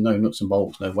say, there was no nuts and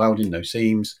bolts, no welding, no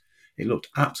seams. It looked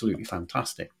absolutely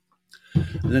fantastic.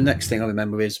 And the next thing I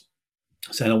remember is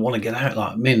saying, I want to get out.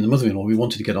 Like me and the mother-in-law, we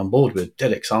wanted to get on board. We were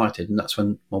dead excited. And that's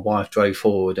when my wife drove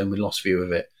forward and we lost view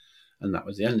of it. And that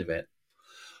was the end of it.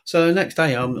 So the next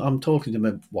day I'm talking to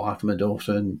my wife and my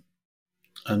daughter and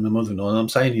my mother-in-law, and I'm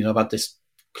saying, I've had this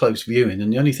close viewing,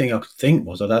 and the only thing I could think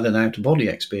was I'd had an out-of-body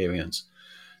experience,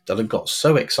 that I got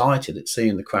so excited at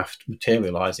seeing the craft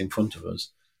materialise in front of us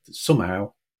that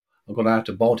somehow I got out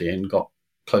of body and got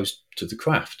close to the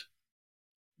craft.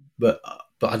 But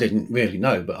I didn't really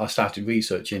know, but I started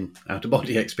researching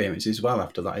out-of-body experiences as well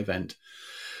after that event.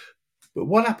 But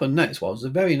what happened next was, the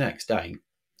very next day,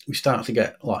 we started to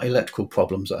get like electrical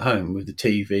problems at home with the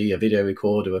TV, a video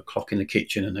recorder, a clock in the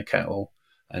kitchen and a kettle,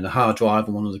 and a hard drive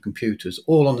on one of the computers,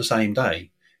 all on the same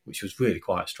day, which was really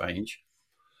quite strange.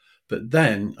 But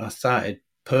then I started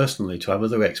personally to have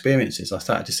other experiences. I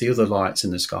started to see other lights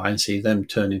in the sky and see them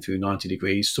turning through 90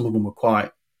 degrees. Some of them were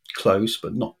quite close,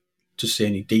 but not to see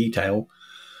any detail.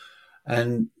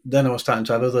 And then I was starting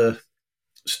to have other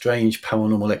strange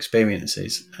paranormal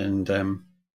experiences. And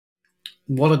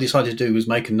what I decided to do was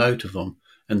make a note of them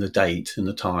and the date and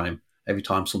the time every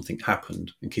time something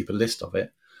happened, and keep a list of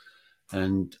it.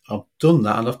 And I've done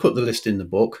that, and I've put the list in the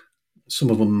book. Some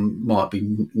of them might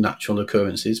be natural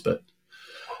occurrences, but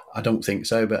I don't think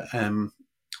so. But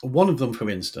one of them, for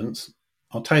instance,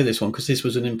 I'll tell you this one because this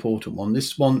was an important one.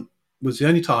 This one was the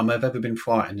only time I've ever been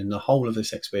frightened in the whole of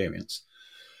this experience.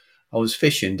 I was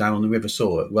fishing down on the River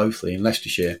Soar at Rothley in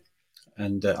Leicestershire,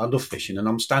 and I love fishing, and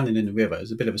I'm standing in the river.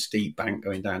 There's a bit of a steep bank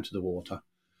going down to the water.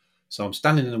 So I'm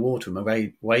standing in the water and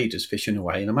my waders fishing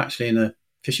away, and I'm actually in a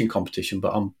fishing competition,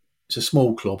 but it's a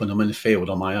small club and I'm in a field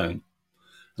on my own.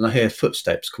 And I hear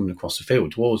footsteps coming across the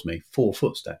field towards me, 4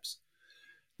 footsteps.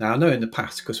 Now, I know in the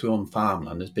past, because we're on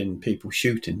farmland, there's been people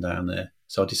shooting down there.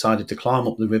 So I decided to climb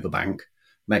up the riverbank,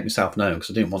 make myself known,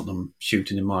 because I didn't want them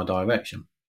shooting in my direction.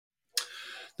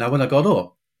 Now, when I got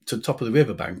up to the top of the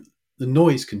riverbank, the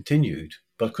noise continued,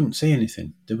 but I couldn't see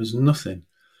anything. There was nothing.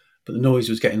 But the noise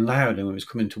was getting louder and it was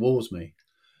coming towards me.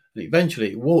 And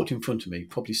eventually it walked in front of me,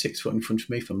 probably 6 foot in front of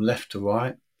me from left to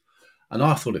right. And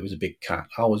I thought it was a big cat.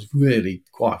 I was really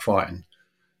quite frightened.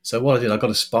 So what I did, I got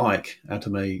a spike out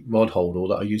of my rod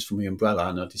holder that I used for my umbrella,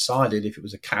 and I decided if it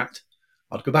was a cat,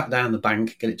 I'd go back down the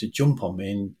bank, get it to jump on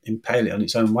me and impale it on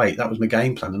its own weight. That was my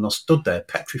game plan. And I stood there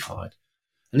petrified.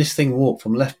 And this thing walked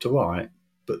from left to right,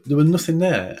 but there was nothing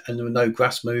there. And there were no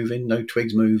grass moving, no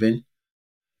twigs moving.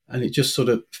 And it just sort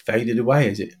of faded away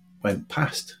as it went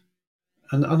past.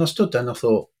 And I stood there and I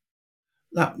thought,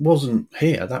 that wasn't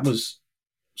here. That was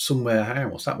somewhere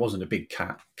else. That wasn't a big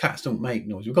cat. Cats don't make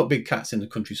noise. We've got big cats in the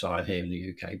countryside here in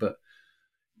the UK, but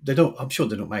they don't. I'm sure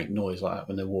they don't make noise like that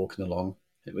when they're walking along.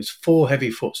 It was 4 heavy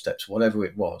footsteps, whatever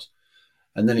it was,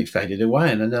 and then it faded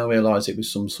away. And then I realised it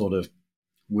was some sort of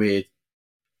weird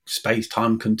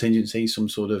space-time contingency, some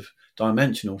sort of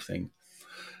dimensional thing.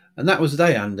 And that was the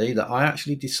day, Andy, that I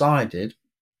actually decided,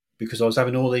 because I was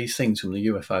having all these things from the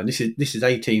UFO, and this is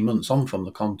 18 months on from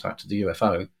the contact of the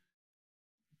UFO,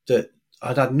 that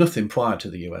I'd had nothing prior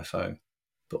to the UFO,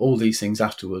 but all these things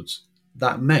afterwards.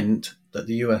 That meant that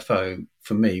the UFO,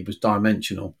 for me, was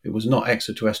dimensional. It was not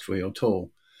extraterrestrial at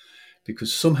all,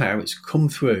 because somehow it's come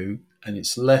through and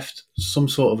it's left some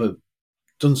sort of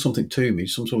done something to me,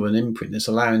 some sort of an imprint that's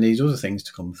allowing these other things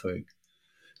to come through.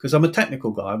 Because I'm a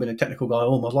technical guy, I've been a technical guy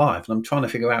all my life, and I'm trying to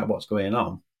figure out what's going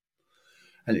on.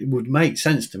 And it would make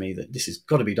sense to me that this has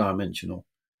got to be dimensional.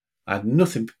 I had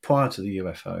nothing prior to the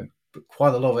UFO, but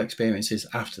quite a lot of experiences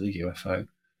after the UFO.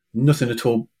 Nothing at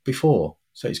all before.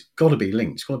 So it's got to be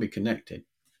linked. It's got to be connected.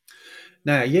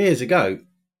 Now, years ago,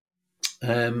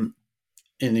 in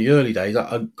the early days,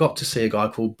 I got to see a guy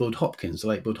called Bud Hopkins, the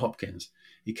late Bud Hopkins.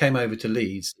 He came over to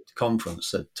Leeds at a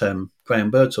conference that Graham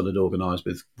Birdsall had organised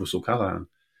with Russell Callahan.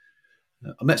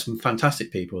 I met some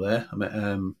fantastic people there. I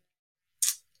met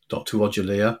Dr. Roger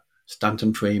Lear,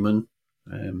 Stanton Freeman,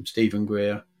 Stephen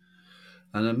Greer,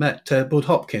 and I met Bud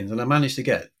Hopkins, and I managed to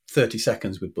get 30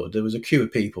 seconds with Bud. There was a queue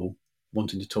of people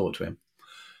wanting to talk to him.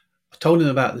 I told him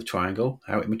about the triangle,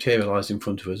 how it materialised in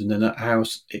front of us, and then how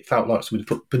it felt like somebody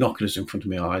put binoculars in front of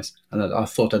my eyes, and I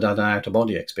thought I'd had an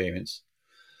out-of-body experience.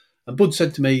 And Bud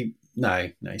said to me, no,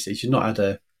 he says, you've not had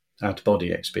an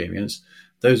out-of-body experience.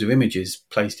 Those are images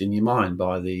placed in your mind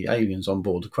by the aliens on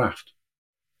board the craft.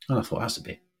 And I thought, that's a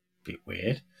bit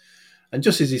weird. And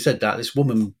just as he said that, this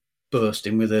woman burst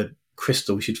in with a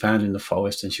crystal she'd found in the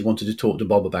forest, and she wanted to talk to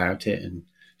Bob about it, and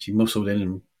she muscled in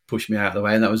and pushed me out of the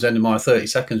way, and that was the end of my 30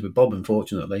 seconds with Bob.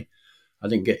 Unfortunately,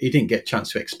 he didn't get a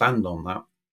chance to expand on that.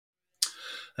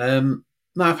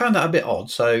 Now I found that a bit odd,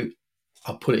 so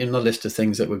I put it in the list of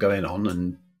things that were going on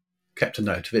and kept a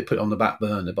note of it, put it on the back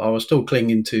burner, but I was still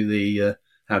clinging to the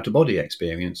out-of-body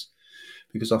experience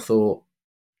because I thought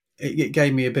it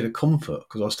gave me a bit of comfort,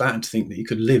 because I was starting to think that you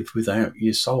could live without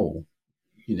your soul.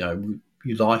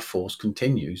 Your life force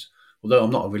continues. Although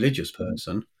I'm not a religious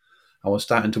person, I was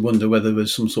starting to wonder whether there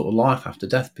was some sort of life after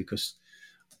death, because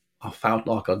I felt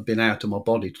like I'd been out of my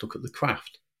body to look at the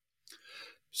craft.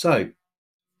 So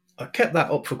I kept that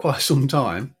up for quite some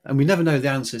time, and we never know the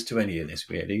answers to any of this,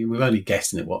 really. We're only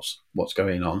guessing at what's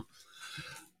going on.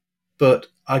 But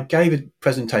I gave a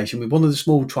presentation with one of the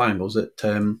small triangles that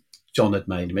John had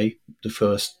made me, the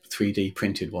first 3D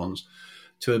printed ones,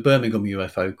 to a Birmingham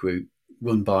UFO group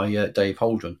run by Dave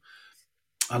Holdren.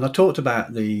 And I talked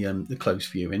about the close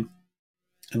viewing,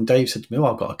 and Dave said to me,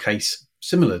 I've got a case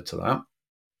similar to that.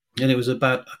 And it was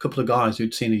about a couple of guys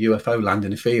who'd seen a UFO land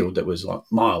in a field that was like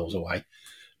miles away,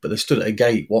 but they stood at a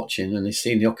gate watching, and they'd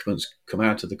seen the occupants come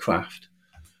out of the craft.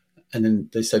 And then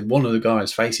they said one of the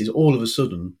guys' faces all of a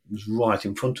sudden was right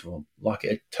in front of them, like it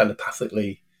had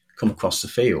telepathically come across the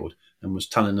field and was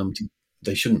telling them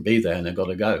they shouldn't be there and they've got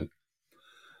to go. And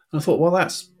I thought, well,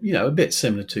 that's, a bit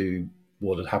similar to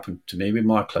what had happened to me with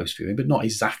my close viewing, but not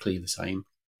exactly the same.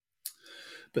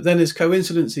 But then as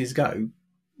coincidences go,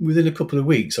 within a couple of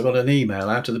weeks, I got an email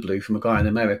out of the blue from a guy in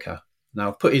America. Now,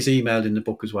 I've put his email in the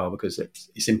book as well because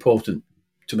it's important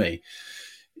to me.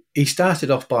 He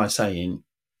started off by saying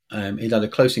he'd had a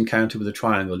close encounter with a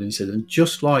triangle, and he said, and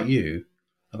just like you,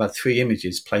 I've had 3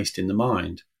 images placed in the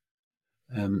mind.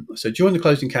 So during the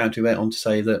close encounter, he went on to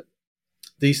say that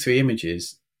these 3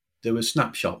 images, there were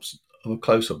snapshots of a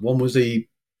close-up. One was the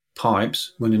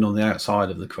pipes running on the outside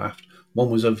of the craft. One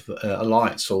was of a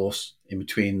light source in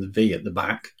between the V at the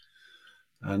back.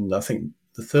 And I think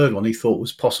the third one he thought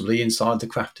was possibly inside the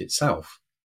craft itself.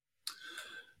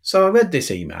 So I read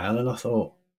this email and I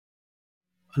thought,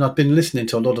 and I'd been listening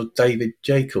to a lot of David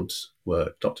Jacobs'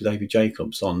 work, Dr. David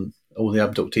Jacobs, on all the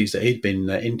abductees that he'd been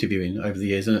interviewing over the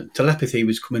years. And telepathy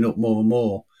was coming up more and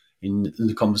more in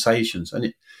the conversations.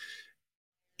 And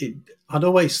I'd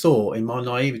always thought in my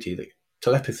naivety that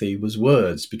telepathy was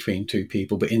words between 2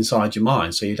 people, but inside your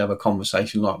mind. So you'd have a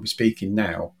conversation like we're speaking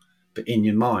now, but in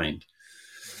your mind.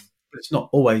 But it's not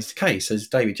always the case. As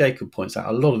David Jacob points out,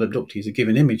 a lot of abductees are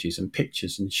given images and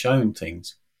pictures and shown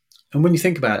things. And when you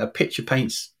think about it, a picture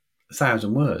paints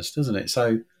 1,000 words, doesn't it?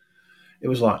 So it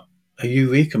was like a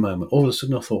eureka moment. All of a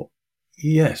sudden I thought,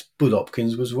 yes, Bud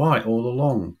Hopkins was right all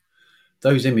along.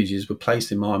 Those images were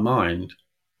placed in my mind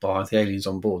by the aliens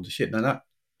on board the ship. Now that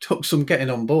took some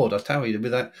getting on board, I tell you.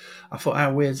 With that, I thought,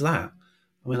 how weird's that?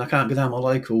 I mean, I can't go down my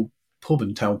local pub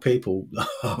and tell people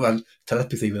I've had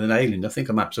telepathy with an alien. I think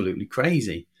I'm absolutely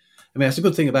crazy. I mean, that's a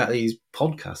good thing about these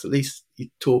podcasts. At least you're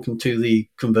talking to the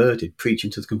converted,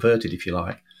 preaching to the converted, if you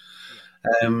like.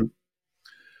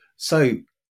 So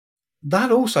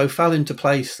that also fell into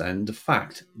place then, the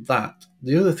fact that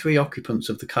the other 3 occupants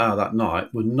of the car that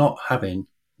night were not having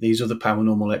these other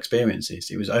paranormal experiences.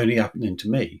 It was only happening to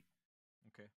me.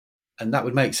 Okay. And that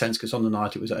would make sense because on the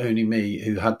night it was only me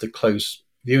who had the close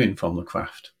viewing from the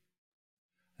craft.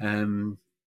 There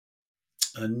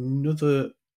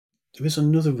is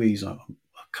another reason.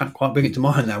 I can't quite bring it to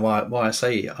mind now why I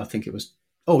say it. I think it was,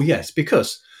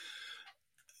 because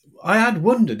I had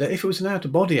wondered that if it was an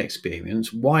out-of-body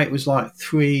experience, why it was like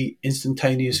 3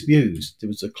 instantaneous views. There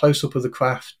was a close-up of the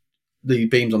craft, the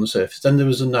beams on the surface, then there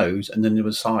was a nose, and then there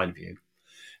was a side view.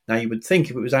 Now, you would think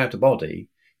if it was out of body,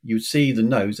 you'd see the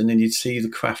nose and then you'd see the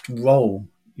craft roll.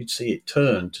 You'd see it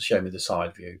turn to show me the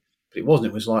side view. But it wasn't.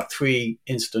 It was like 3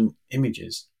 instant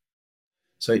images.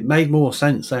 So it made more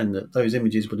sense then that those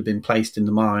images would have been placed in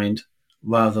the mind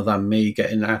rather than me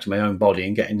getting out of my own body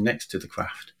and getting next to the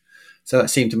craft. So that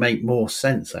seemed to make more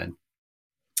sense then.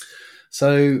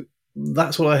 So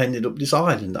that's what I ended up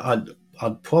deciding, that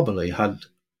I'd probably had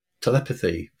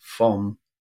telepathy from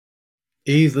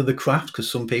either the craft,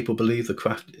 because some people believe the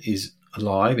craft is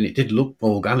alive, and it did look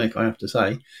organic, I have to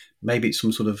say. Maybe it's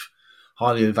some sort of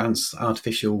highly advanced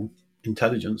artificial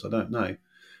intelligence, I don't know.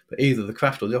 But either the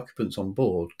craft or the occupants on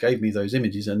board gave me those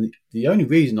images, and the only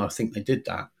reason I think they did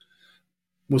that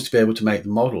was to be able to make the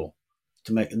model,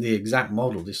 to make the exact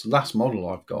model. This last model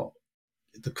I've got,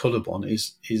 the coloured one,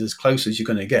 is as close as you're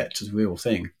going to get to the real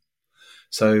thing.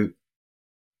 So,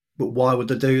 but why would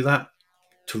they do that?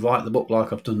 To write the book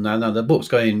like I've done now. Now, the book's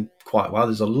going quite well.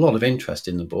 There's a lot of interest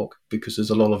in the book because there's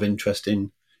a lot of interest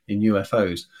in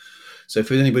UFOs. So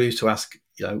for anybody who's to ask,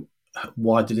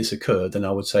 why did this occur, then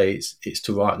I would say it's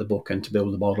to write the book and to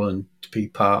build the model and to be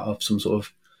part of some sort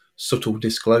of subtle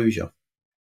disclosure.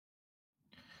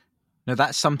 Now,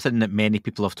 that's something that many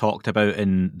people have talked about,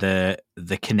 in the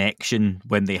connection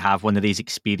when they have one of these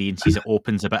experiences. It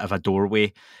opens a bit of a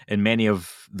doorway. And many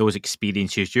of those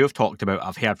experiences you have talked about,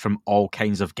 I've heard from all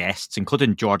kinds of guests,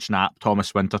 including George Knapp,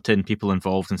 Thomas Winterton, people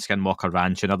involved in Skinwalker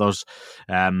Ranch and others.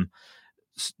 And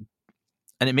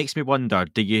it makes me wonder,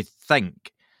 do you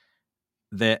think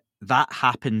that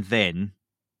happened then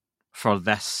for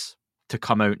this to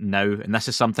come out now? And this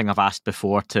is something I've asked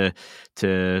before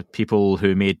to people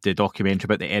who made the documentary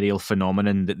about the aerial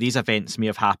phenomenon, that these events may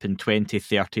have happened 20,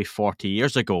 30, 40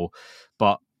 years ago,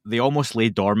 but they almost lay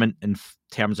dormant in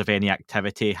terms of any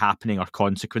activity happening or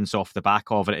consequence off the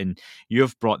back of it. And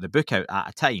you've brought the book out at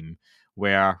a time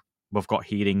where we've got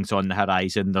hearings on the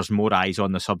horizon. There's more eyes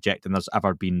on the subject than there's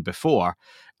ever been before.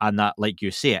 And that, like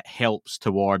you say, it helps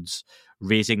towards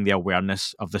raising the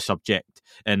awareness of the subject.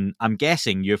 And I'm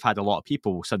guessing you've had a lot of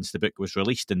people since the book was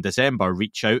released in December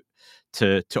reach out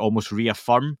to almost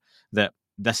reaffirm that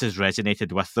this has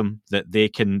resonated with them, that they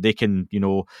can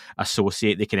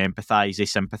associate, they can empathise, they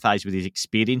sympathise with these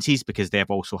experiences because they've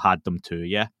also had them too.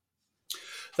 Yeah,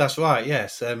 that's right.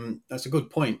 Yes, that's a good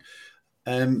point.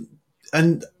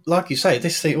 And like you say,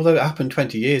 this thing, although it happened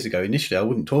 20 years ago, initially I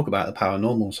wouldn't talk about the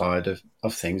paranormal side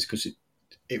of things because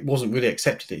it wasn't really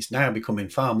accepted. It's now becoming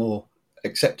far more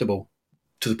acceptable,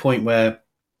 to the point where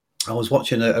I was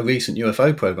watching a recent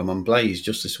UFO program on Blaze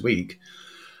just this week,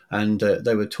 and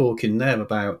they were talking there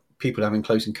about people having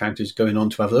close encounters going on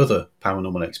to have other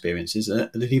paranormal experiences, and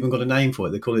they've even got a name for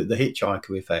it. They call it the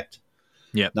hitchhiker effect.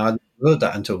 Yeah. Now, I'd heard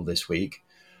that until this week,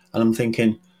 and I'm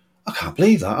thinking, I can't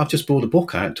believe that. I've just brought a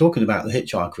book out talking about the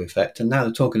hitchhiker effect, and now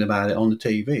they're talking about it on the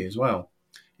TV as well.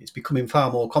 It's becoming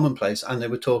far more commonplace, and they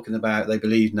were talking about, they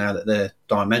believe now that they're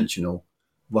dimensional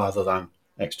rather than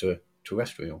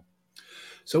extraterrestrial.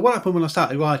 So what happened when I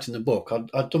started writing the book,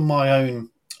 I'd done my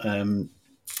own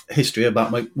history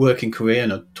about my working career,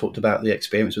 and I talked about the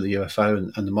experience with the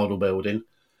UFO and the model building,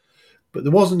 but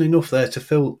there wasn't enough there to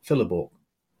fill a book.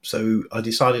 So I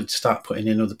decided to start putting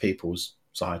in other people's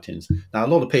sightings. Now, a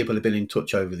lot of people have been in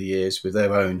touch over the years with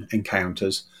their own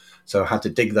encounters, so I had to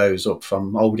dig those up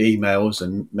from old emails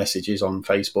and messages on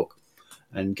Facebook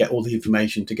and get all the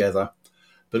information together,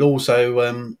 but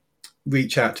also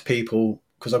reach out to people,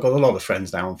 because I've got a lot of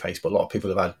friends now on Facebook. A lot of people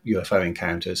have had UFO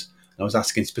encounters. And I was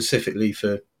asking specifically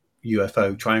for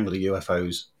triangular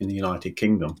UFOs in the United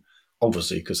Kingdom,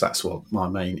 obviously, because that's what my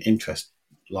main interest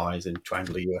lies in,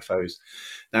 triangular UFOs.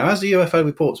 Now, as the UFO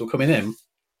reports were coming in,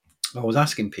 I was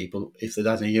asking people if they'd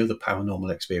had any other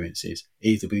paranormal experiences,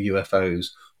 either with UFOs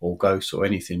or ghosts or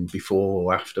anything before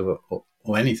or after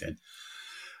or anything.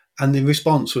 And the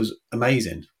response was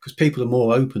amazing, because people are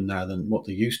more open now than what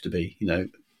they used to be. A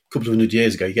couple of 100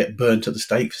 years ago, you get burnt at the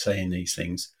stake for saying these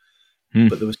things.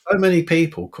 But there were so many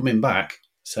people coming back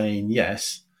saying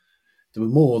yes. There were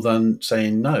more than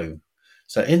saying no.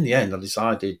 So in the end, I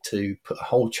decided to put a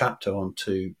whole chapter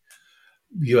onto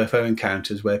UFO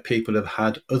encounters where people have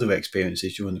had other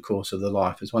experiences during the course of their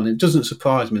life as well. And it doesn't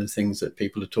surprise me, the things that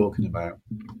people are talking about.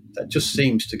 That just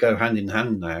seems to go hand in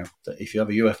hand now, that if you have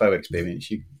a UFO experience,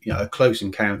 a close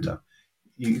encounter,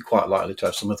 you're quite likely to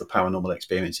have some other paranormal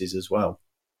experiences as well.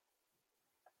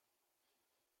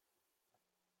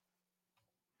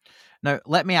 Now,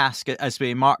 let me ask, as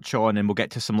we march on, and we'll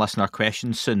get to some listener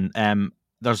questions soon,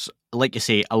 there's, like you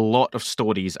say, a lot of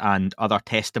stories and other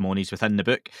testimonies within the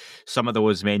book. Some of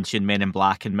those mention Men in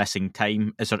Black and missing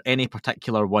time. Is there any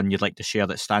particular one you'd like to share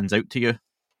that stands out to you?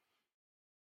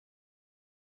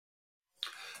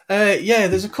 Yeah,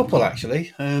 there's a couple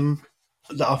actually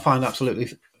that I find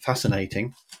absolutely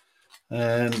fascinating.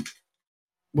 Um,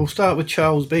 we'll start with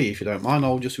Charles B, if you don't mind.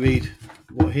 I'll just read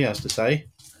what he has to say.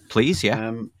 Please,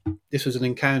 yeah. This was an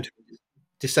encounter in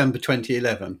December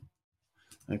 2011.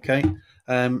 Okay.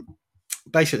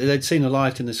 Basically, they'd seen a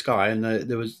light in the sky and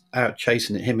there was out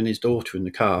chasing it, him and his daughter in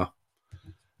the car.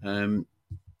 And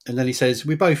then he says,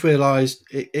 we both realised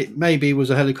it maybe was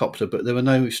a helicopter, but there were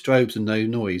no strobes and no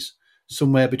noise.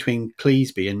 Somewhere between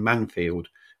Cleesby and Manfield,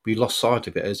 we lost sight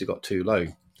of it as it got too low.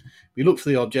 We looked for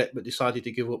the object, but decided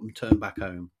to give up and turn back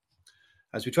home.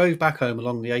 As we drove back home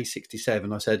along the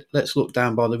A67, I said, let's look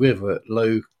down by the river at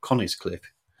Low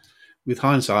Coniscliffe. With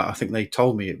hindsight, I think they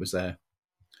told me it was there.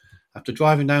 After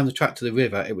driving down the track to the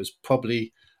river, it was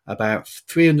probably about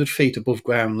 300 feet above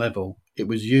ground level. It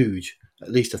was huge,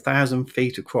 at least 1,000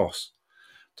 feet across.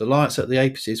 The lights at the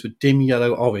apices were dim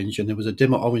yellow-orange, and there was a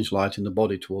dimmer orange light in the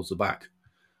body towards the back.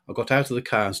 I got out of the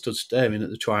car and stood staring at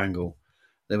the triangle.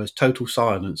 There was total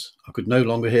silence. I could no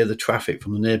longer hear the traffic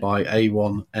from the nearby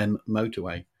A1M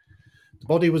motorway. The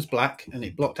body was black and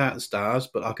it blocked out the stars,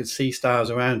 but I could see stars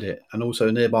around it and also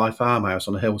a nearby farmhouse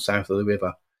on a hill south of the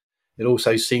river. It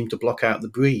also seemed to block out the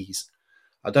breeze.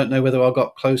 I don't know whether I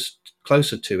got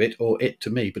closer to it or it to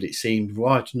me, but it seemed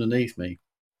right underneath me.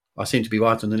 I seemed to be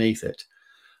right underneath it.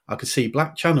 I could see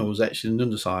black channels etched in the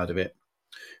underside of it,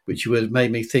 which would have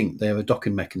made me think they were a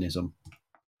docking mechanism.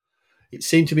 It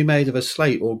seemed to be made of a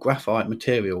slate or graphite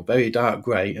material, very dark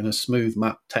grey and a smooth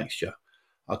matte texture.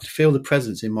 I could feel the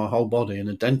presence in my whole body and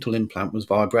a dental implant was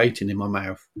vibrating in my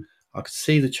mouth. I could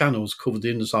see the channels covered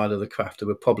the underside of the craft that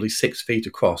were probably 6 feet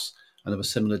across and of a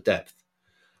similar depth.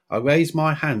 I raised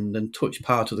my hand and touched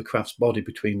part of the craft's body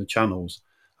between the channels.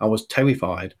 I was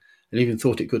terrified and even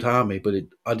thought it could harm me, but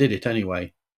I did it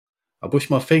anyway. I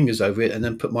brushed my fingers over it and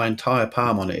then put my entire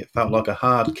palm on it. It felt like a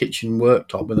hard kitchen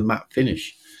worktop with a matte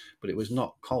finish, but it was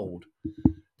not cold.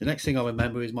 The next thing I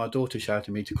remember is my daughter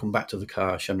shouting me to come back to the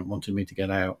car. She hadn't wanted me to get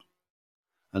out.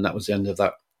 And that was the end of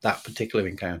that particular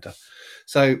encounter.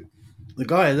 So the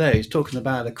guy there is talking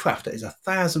about a craft that is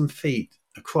 1,000 feet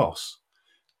across,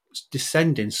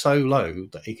 descending so low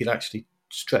that he could actually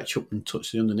stretch up and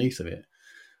touch the underneath of it.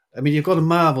 I mean, you've got to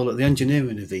marvel at the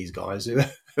engineering of these guys,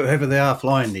 whoever they are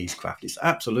flying these craft. It's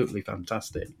absolutely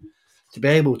fantastic to be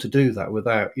able to do that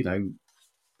without,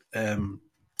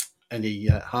 any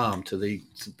harm to the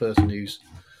person who's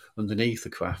underneath the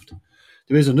craft.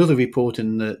 There is another report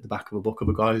in the back of a book of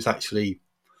a guy who's actually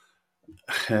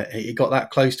he got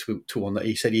that close to one that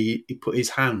he said he put his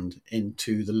hand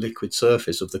into the liquid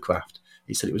surface of the craft.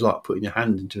 He said it was like putting your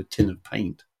hand into a tin of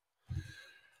paint.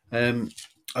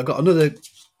 I've got another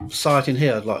sighting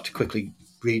here I'd like to quickly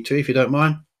read to, if you don't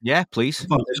mind. Yeah, please. I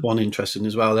find this one interesting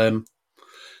as well.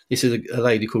 This is a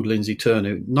lady called Lindsay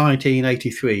Turner,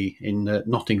 1983 in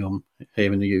Nottingham,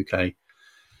 here in the UK.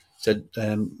 Said,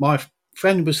 my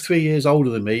friend was 3 years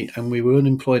older than me and we were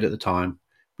unemployed at the time.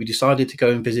 We decided to go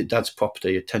and visit Dad's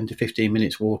property, a 10 to 15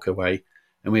 minutes walk away,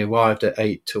 and we arrived at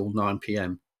 8 till 9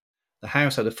 p.m. The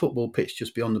house had a football pitch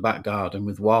just beyond the back garden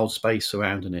with wild space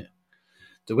surrounding it.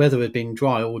 The weather had been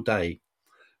dry all day.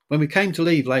 When we came to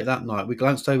leave late that night, we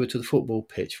glanced over to the football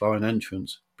pitch for an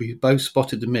entrance. We both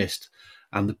spotted the mist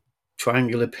and the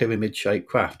triangular pyramid-shaped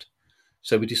craft,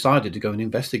 so we decided to go and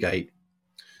investigate.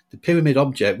 The pyramid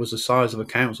object was the size of a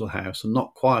council house and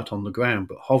not quite on the ground,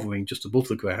 but hovering just above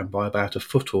the ground by about a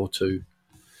foot or two.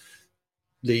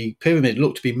 The pyramid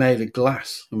looked to be made of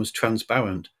glass and was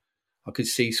transparent. I could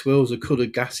see swirls of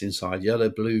coloured gas inside, yellow,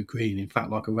 blue, green, in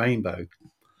fact like a rainbow.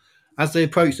 As they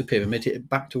approached the pyramid, it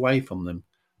backed away from them,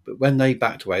 but when they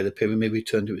backed away, the pyramid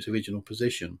returned to its original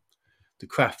position. The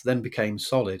craft then became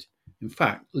solid. In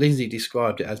fact, Lindsay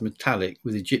described it as metallic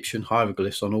with Egyptian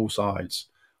hieroglyphs on all sides.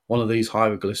 One of these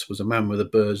hieroglyphs was a man with a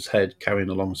bird's head carrying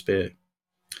a long spear.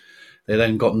 They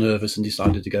then got nervous and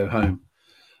decided to go home.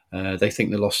 They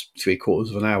think they lost 3/4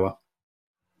 of an hour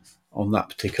on that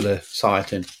particular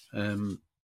sighting.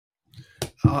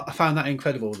 I found that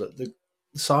incredible that the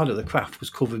side of the craft was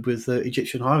covered with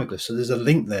Egyptian hieroglyphs. So there's a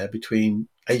link there between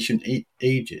ancient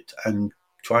Egypt and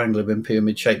triangular and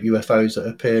pyramid-shaped UFOs that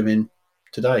appear in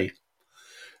today.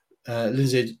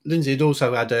 Lindsay had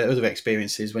also had other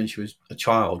experiences when she was a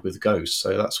child with ghosts,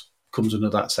 so that comes under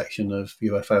that section of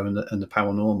UFO and the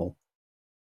paranormal.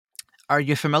 Are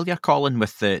you familiar, Colin,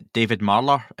 with David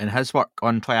Marler and his work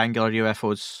on triangular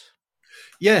UFOs?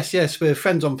 Yes, we're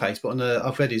friends on Facebook, and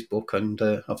I've read his book, and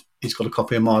he's got a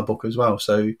copy of my book as well.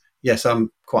 So yes,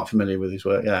 I'm quite familiar with his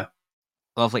work. Yeah.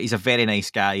 Lovely. He's a very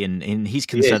nice guy, and he's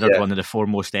considered one of the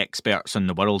foremost experts in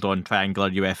the world on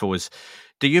triangular UFOs.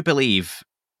 Do you believe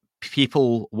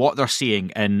people, what they're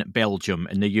seeing in Belgium,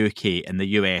 in the UK, in the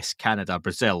US, Canada,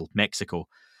 Brazil, Mexico,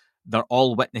 they're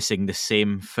all witnessing the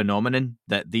same phenomenon,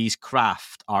 that these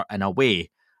craft are in a way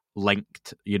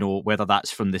linked, whether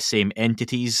that's from the same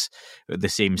entities, the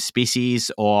same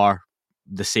species, or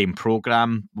the same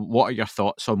program. What are your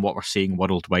thoughts on what we're seeing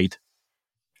worldwide?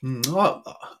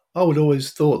 I would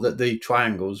always thought that the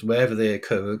triangles, wherever they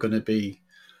occur, are going to be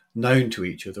known to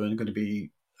each other and are going to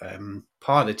be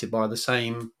piloted by the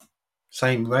same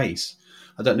race.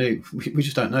 I don't know. We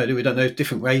just don't know, do we? Don't know if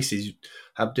different races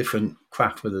have different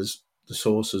craft, whether the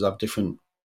saucers have different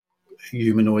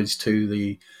humanoids to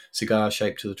the cigar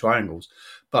shape to the triangles.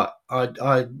 But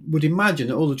I would imagine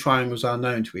that all the triangles are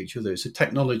known to each other. It's a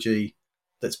technology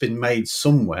that's been made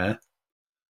somewhere,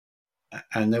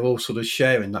 and they're all sort of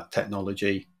sharing that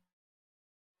technology.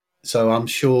 So I'm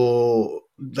sure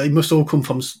they must all come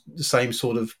from the same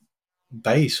sort of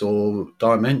base or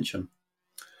dimension.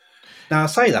 Now, I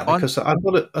say that because I've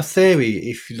got a theory,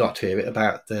 if you'd like to hear it,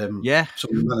 about some of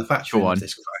the manufacturing of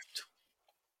this craft.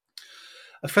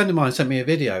 A friend of mine sent me a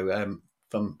video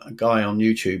from a guy on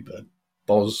YouTube,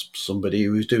 Boz, somebody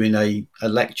who was doing a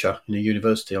lecture in a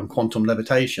university on quantum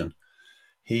levitation.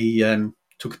 He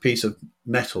took a piece of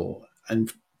metal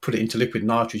and put it into liquid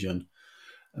nitrogen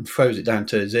and froze it down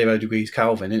to 0 degrees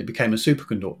Kelvin, and it became a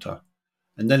superconductor.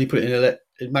 And then he put it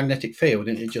in a magnetic field,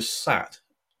 and it just sat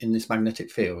in this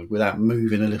magnetic field without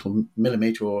moving a little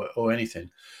millimeter or anything.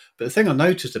 But the thing I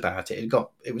noticed about it,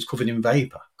 it was covered in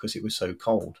vapor because it was so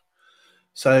cold.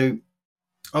 So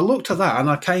I looked at that and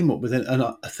I came up with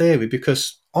a theory,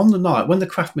 because on the night when the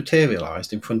craft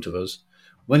materialized in front of us,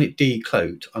 when it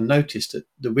decloaked, I noticed that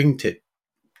the wingtip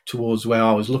towards where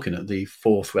I was looking at the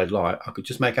fourth red light, I could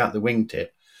just make out the wingtip.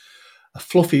 A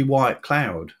fluffy white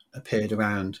cloud appeared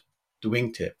around the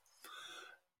wingtip.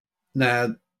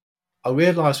 Now, I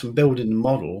realised from building the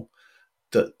model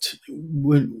that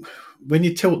when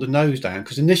you tilt the nose down,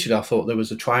 because initially I thought there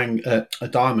was a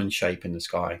diamond shape in the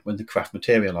sky when the craft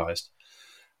materialised.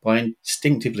 But I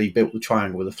instinctively built the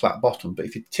triangle with a flat bottom. But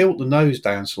if you tilt the nose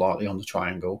down slightly on the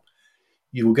triangle,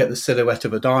 you will get the silhouette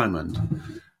of a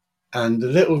diamond. And the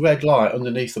little red light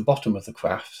underneath the bottom of the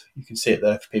craft, you can see it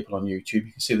there for people on YouTube.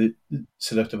 You can see the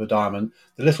silhouette of a diamond.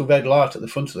 The little red light at the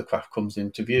front of the craft comes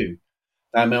into view.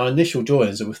 Now, my initial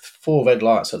drawings, there were 4 red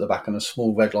lights at the back and a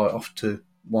small red light off to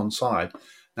one side.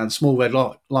 Now, the small red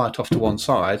light off to one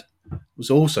side was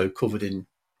also covered in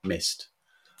mist,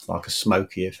 like a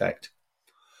smoky effect.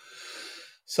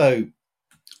 So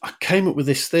I came up with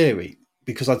this theory,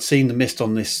 because I'd seen the mist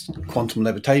on this quantum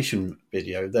levitation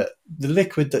video, that the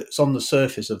liquid that's on the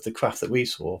surface of the craft that we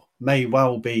saw may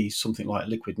well be something like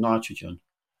liquid nitrogen.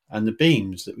 And the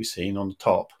beams that we've seen on the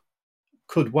top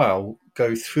could well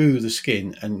go through the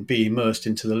skin and be immersed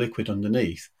into the liquid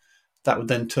underneath. That would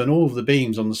then turn all of the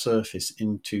beams on the surface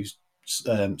into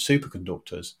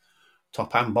superconductors,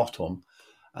 top and bottom.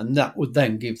 And that would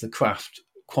then give the craft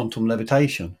quantum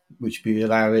levitation, which would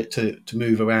allow it to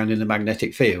move around in the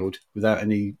magnetic field without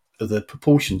any other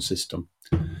propulsion system.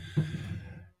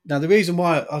 Now, the reason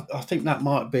why I think that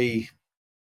might be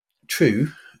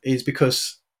true is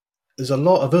because there's a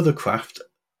lot of other craft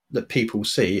that people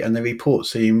see, and they report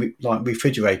seeing like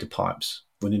refrigerator pipes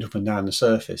running up and down the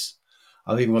surface.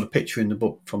 I've even got a picture in the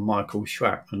book from Michael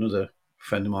Schrack, another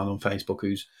friend of mine on Facebook,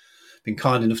 who's been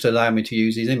kind enough to allow me to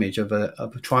use his image of a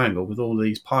triangle with all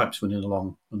these pipes running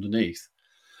along underneath.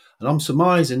 And I'm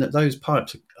surmising that those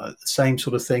pipes are the same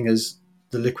sort of thing as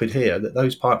the liquid here, that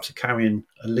those pipes are carrying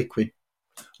a liquid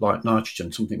like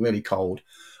nitrogen, something really cold.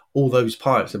 All those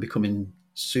pipes are becoming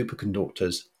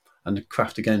superconductors, and the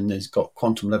craft again has got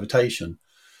quantum levitation.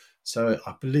 So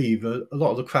I believe a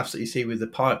lot of the crafts that you see with the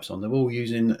pipes on, they're all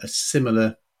using a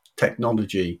similar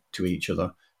technology to each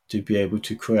other to be able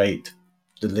to create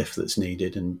the lift that's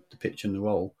needed and the pitch and the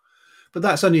roll. But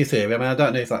that's only a theory. I mean, I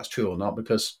don't know if that's true or not,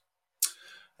 because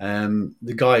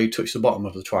the guy who touched the bottom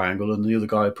of the triangle and the other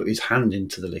guy who put his hand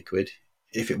into the liquid,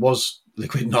 if it was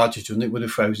liquid nitrogen, it would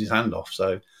have froze his hand off.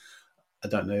 So I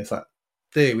don't know if that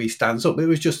theory stands up. It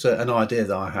was just an idea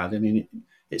that I had. I mean,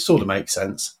 it sort of makes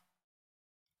sense.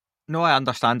 No, I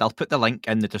understand. I'll put the link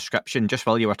in the description. Just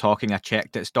while you were talking, I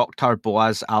checked. It's Dr.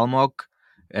 Boaz Almog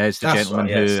is the gentleman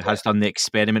who has done the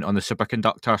experiment on the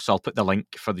superconductor. So I'll put the link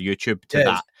for the YouTube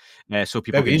to that, so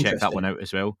people can check that one out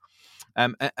as well.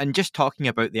 And just talking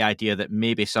about the idea that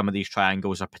maybe some of these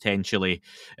triangles are potentially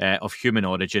of human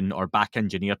origin or back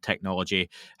engineered technology,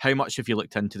 how much have you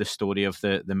looked into the story of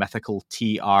the mythical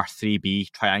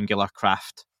TR-3B triangular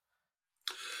craft?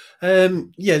 The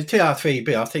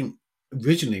TR-3B, I think,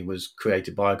 originally was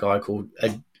created by a guy called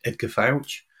Edgar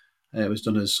Fauch. It was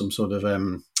done as some sort of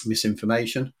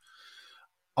misinformation.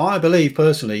 I believe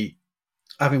personally,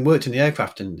 having worked in the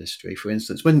aircraft industry, for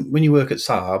instance, when you work at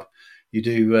Saab, you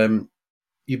do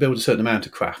you build a certain amount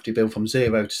of craft. You build from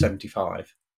 0 to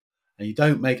 75, and you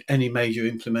don't make any major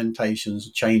implementations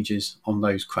or changes on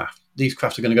those craft. These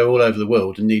crafts are going to go all over the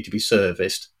world and need to be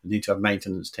serviced. They need to have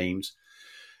maintenance teams.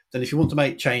 Then, if you want to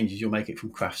make changes, you'll make it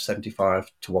from craft 75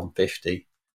 to 150,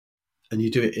 and you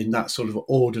do it in that sort of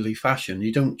orderly fashion.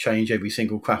 You don't change every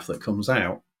single craft that comes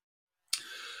out.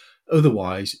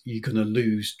 Otherwise, you're going to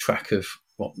lose track of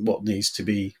what needs to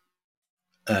be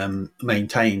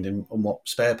maintained and what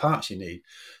spare parts you need.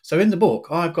 So in the book,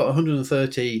 I've got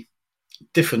 130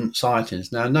 different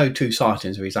sightings. Now, no two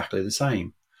sightings are exactly the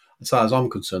same. As far as I'm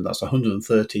concerned, that's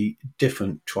 130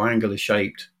 different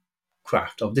triangular-shaped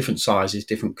craft of different sizes,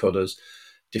 different colours,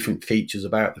 different features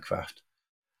about the craft.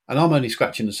 And I'm only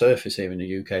scratching the surface here in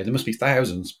the UK. There must be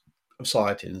thousands of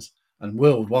sightings, and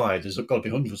worldwide there's got to be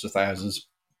hundreds of thousands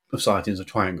of sightings of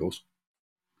triangles.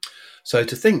 So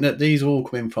to think that these are all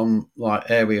coming from like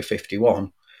Area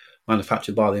 51,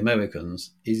 manufactured by the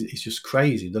Americans, is just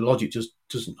crazy. The logic just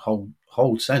doesn't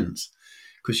hold sense,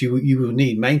 because you will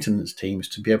need maintenance teams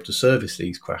to be able to service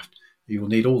these craft. You will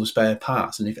need all the spare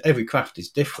parts, and if every craft is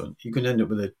different, you can end up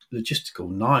with a logistical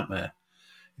nightmare.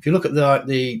 If you look at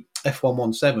the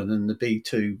F-117 and the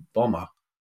B-2 bomber,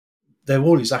 they're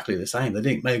all exactly the same. They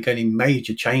didn't make any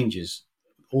major changes.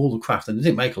 All the craft, and they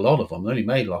didn't make a lot of them. They only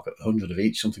made like 100 of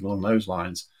each, something along those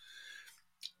lines.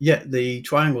 Yet the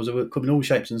triangles are coming all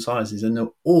shapes and sizes, and they're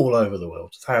all over the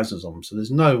world, thousands of them. So there's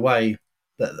no way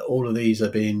that all of these are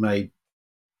being made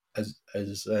as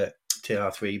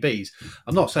TR3Bs.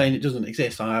 I'm not saying it doesn't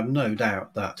exist. I have no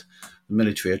doubt that the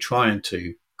military are trying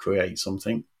to create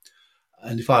something.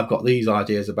 And if I've got these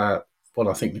ideas about what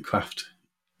I think the craft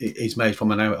is made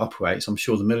from and how it operates, I'm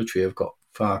sure the military have got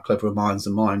far cleverer minds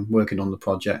than mine working on the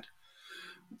project.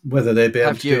 Whether they'd be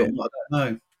able to do it, I don't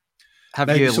know. Have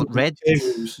Maybe you some read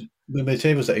the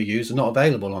materials that are used are not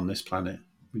available on this planet?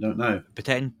 We don't know.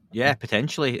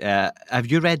 Potentially. Have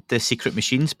you read the Secret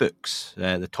Machines books,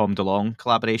 the Tom DeLonge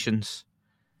collaborations?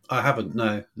 I haven't.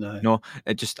 No. No,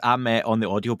 I'm on the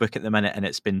audiobook at the minute, and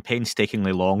it's been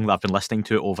painstakingly long. I've been listening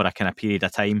to it over a kind of period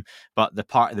of time. But the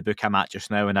part of the book I'm at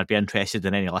just now, and I'd be interested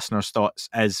in any listeners' thoughts,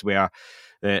 is where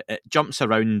it jumps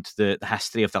around the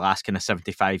history of the last kind of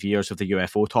 75 years of the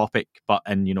UFO topic, but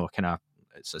in, kind of,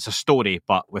 it's a story,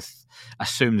 but with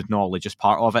assumed knowledge as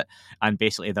part of it. And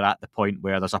basically, they're at the point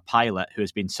where there's a pilot who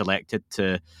has been selected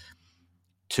to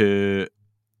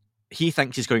he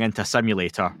thinks he's going into a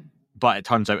simulator, but it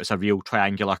turns out it's a real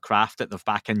triangular craft that they've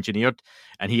back engineered,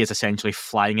 and he is essentially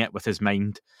flying it with his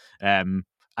mind, and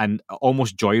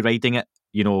almost joyriding it.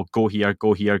 Go here,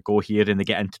 go here, go here, and they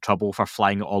get into trouble for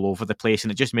flying it all over the place.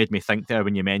 And it just made me think there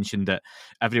when you mentioned that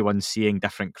everyone's seeing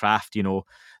different craft,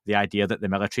 the idea that the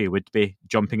military would be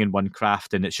jumping in one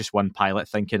craft and it's just one pilot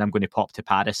thinking, I'm going to pop to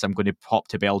Paris, I'm going to pop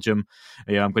to Belgium,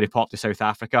 I'm going to pop to South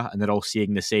Africa, and they're all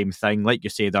seeing the same thing. Like you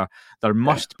say, there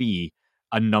must be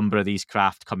a number of these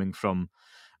craft coming from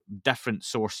different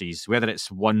sources, whether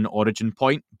it's one origin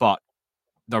point, but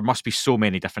there must be so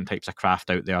many different types of craft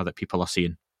out there that people are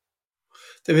seeing.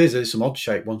 There's some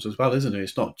odd-shaped ones as well, isn't it?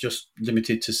 It's not just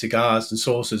limited to cigars and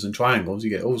saucers and triangles. You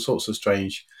get all sorts of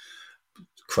strange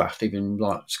craft, even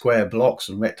like square blocks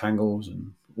and rectangles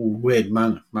and all weird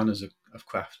manners of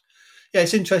craft. Yeah,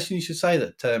 it's interesting you should say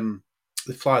that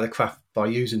they fly the craft by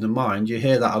using the mind. You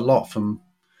hear that a lot from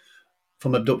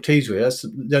abductees, really. That's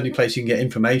the only place you can get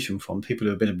information from. People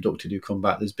who have been abducted who come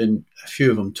back. There's been a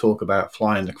few of them talk about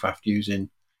flying the craft using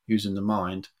the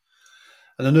mind.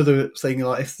 And another thing,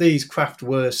 like if these craft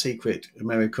were secret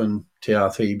American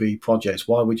TR3B projects,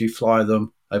 why would you fly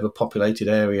them over a populated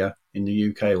area in the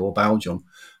UK or Belgium?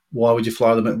 Why would you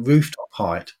fly them at rooftop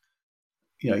height?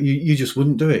 You just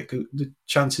wouldn't do it. The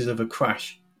chances of a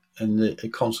crash and the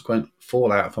consequent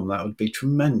fallout from that would be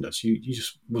tremendous. You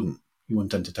just wouldn't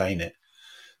entertain it.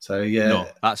 So yeah, no,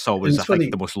 that's always I think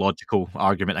the most logical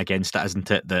argument against it, isn't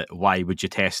it? That why would you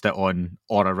test it on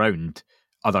or around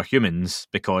other humans?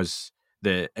 Because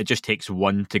it just takes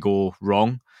one to go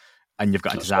wrong, and you've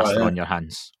got a disaster on your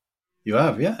hands. You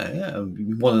have, yeah.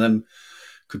 One of them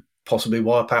could possibly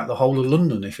wipe out the whole of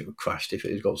London if it were crashed. If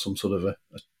it had got some sort of a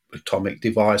atomic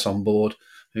device on board,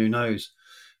 who knows?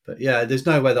 But yeah, there's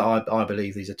no way that I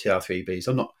believe these are TR3Bs.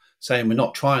 I'm not saying we're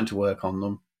not trying to work on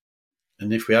them.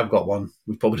 And if we have got one,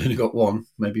 we've probably only got one,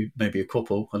 maybe a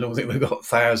couple. I don't think we've got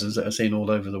thousands that are seen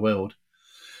all over the world.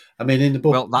 I mean, in the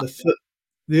book,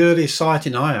 the earliest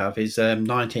sighting I have is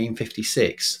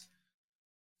 1956,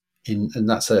 and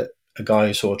that's a guy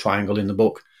who saw a triangle in the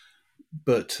book.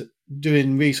 But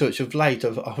doing research of late,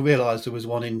 I realised there was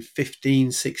one in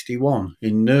 1561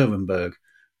 in Nuremberg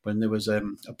when there was a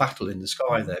battle in the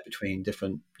sky there between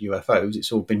different UFOs.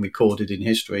 It's all been recorded in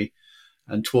history.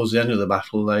 And towards the end of the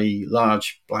battle, a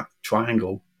large black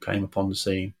triangle came upon the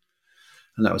scene.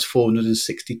 And that was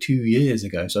 462 years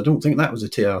ago. So I don't think that was a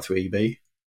TR3B.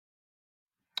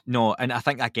 No, and I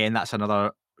think, again, that's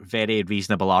another very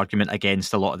reasonable argument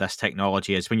against a lot of this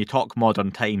technology is when you talk modern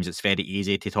times, it's very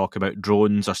easy to talk about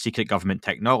drones or secret government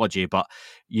technology, but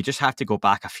you just have to go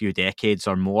back a few decades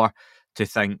or more to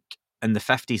think in the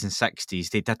 50s and 60s,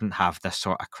 they didn't have this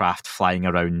sort of craft flying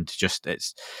around.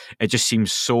 It just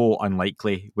seems so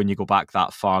unlikely when you go back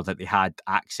that far that they had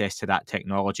access to that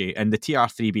technology. And the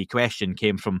TR3B question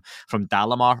came from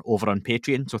Dalamar over on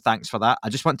Patreon, so thanks for that. I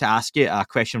just want to ask you a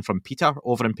question from Peter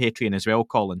over on Patreon as well,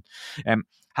 Colin.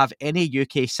 Have any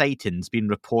UK sightings been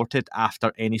reported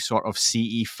after any sort of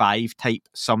CE5 type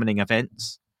summoning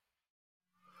events?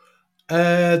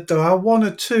 There are one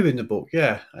or two in the book,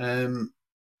 yeah.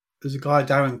 There's a guy,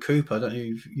 Darren Cooper. I don't know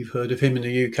if you've heard of him in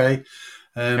the UK.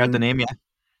 Heard the name, yeah.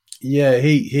 Yeah,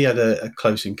 he had a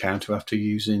close encounter after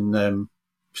using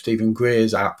Stephen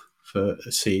Greer's app for a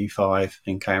CE5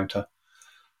 encounter.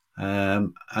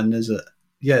 And there's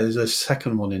a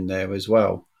second one in there as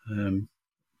well.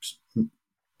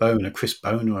 Chris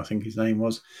Boner, I think his name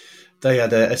was. They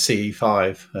had a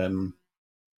CE5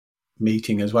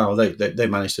 meeting as well. They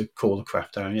managed to call the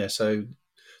craft down. Yeah, so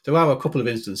there are a couple of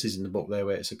instances in the book there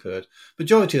where it's occurred.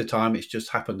 Majority of the time, it's just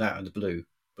happened out of the blue.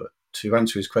 But to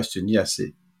answer his question, yes,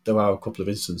 there are a couple of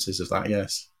instances of that,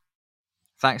 yes.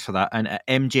 Thanks for that. And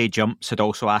MJ Jumps had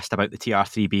also asked about the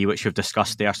TR3B, which we've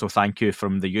discussed there, so thank you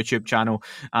from the YouTube channel.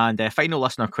 And a final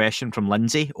listener question from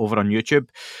Lindsay over on YouTube.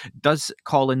 Does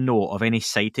Colin know of any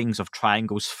sightings of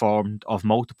triangles formed of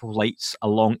multiple lights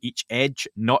along each edge,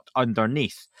 not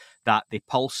underneath, that they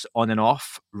pulse on and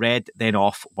off, red then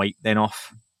off, white then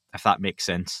off, if that makes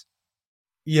sense?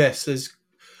 Yes,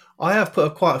 I have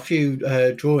put quite a few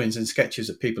drawings and sketches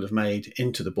that people have made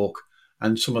into the book,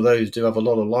 and some of those do have a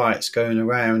lot of lights going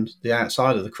around the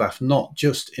outside of the craft, not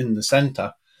just in the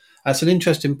centre. That's an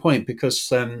interesting point because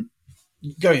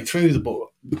going through the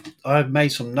book, I've made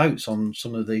some notes on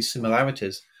some of these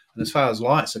similarities. And as far as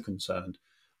lights are concerned,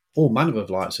 all manner of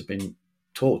lights have been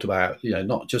talked about,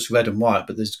 not just red and white,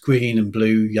 but there's green and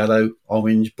blue, yellow,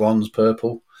 orange, bronze,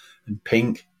 purple, and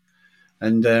pink.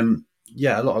 And a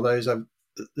lot of those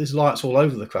there's lights all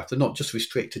over the craft. They're not just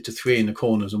restricted to 3 in the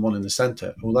corners and 1 in the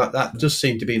centre. Well, that does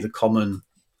seem to be the common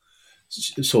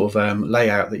sort of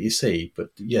layout that you see.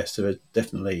 But yes, there are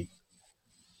definitely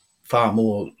far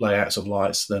more layouts of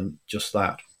lights than just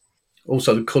that.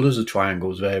 Also, the colours of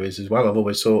triangles varies as well. I've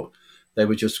always thought they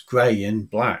were just grey and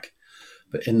black.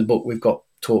 But in the book, we've got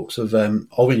talks of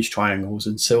orange triangles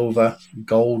and silver,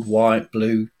 gold, white,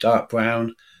 blue, dark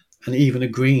brown, and even a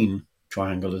green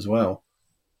triangle as well.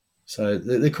 So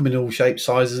they come in all shapes,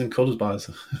 sizes, and colours by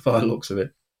the looks of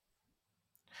it.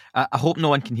 I hope no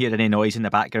one can hear any noise in the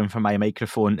background from my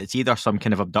microphone. It's either some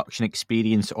kind of abduction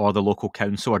experience or the local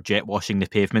council are jet washing the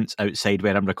pavements outside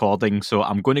where I'm recording. So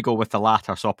I'm going to go with the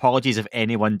latter. So apologies if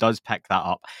anyone does pick that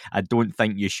up. I don't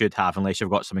think you should have unless you've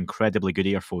got some incredibly good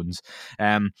earphones.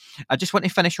 I just want to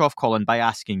finish off, Colin, by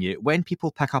asking you, when people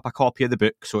pick up a copy of the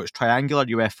book, so it's Triangular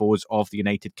UFOs of the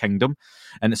United Kingdom,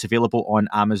 and it's available on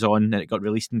Amazon and it got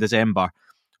released in December,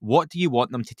 what do you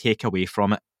want them to take away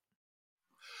from it?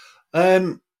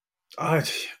 I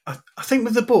think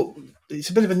with the book, it's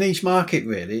a bit of a niche market,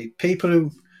 really.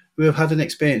 People who have had an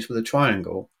experience with a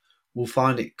triangle will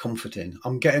find it comforting.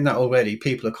 I'm getting that already.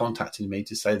 People are contacting me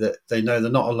to say that they know they're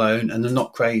not alone and they're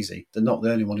not crazy. They're not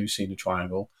the only one who's seen a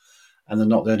triangle, and they're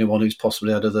not the only one who's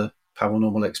possibly had other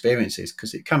paranormal experiences,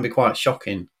 because it can be quite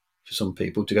shocking for some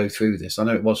people to go through this. I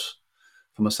know it was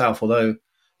for myself, although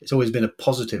it's always been a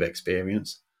positive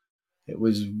experience. It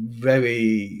was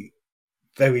very,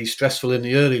 very stressful in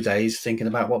the early days, thinking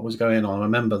about what was going on. I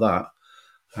remember that,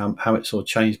 how it sort of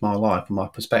changed my life and my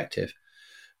perspective.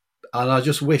 And I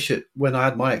just wish that when I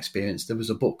had my experience, there was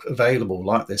a book available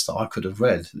like this that I could have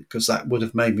read, because that would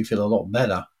have made me feel a lot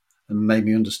better and made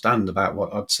me understand about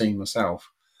what I'd seen myself.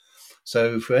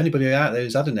 So for anybody out there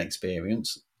who's had an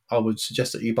experience, I would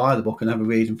suggest that you buy the book and have a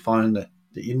read and find that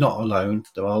you're not alone.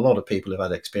 There are a lot of people who've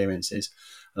had experiences,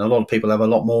 and a lot of people have a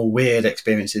lot more weird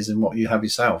experiences than what you have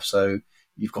yourself. So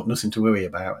you've got nothing to worry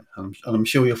about. And I'm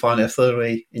sure you'll find it a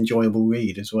thoroughly enjoyable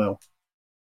read as well.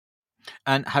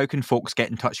 And how can folks get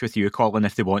in touch with you, Colin,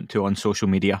 if they want to, on social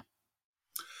media?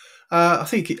 I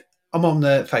think I'm on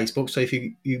Facebook, so if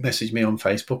you message me on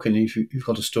Facebook and if you've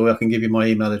got a story, I can give you my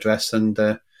email address and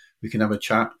we can have a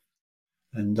chat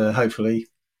and hopefully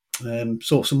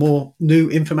sort some more new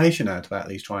information out about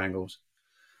these triangles.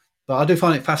 But I do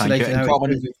find it fascinating how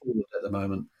Colin, it's moving forward at the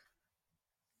moment.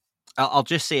 I'll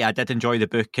just say I did enjoy the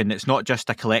book, and it's not just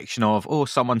a collection of,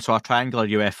 someone saw a triangular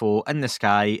UFO in the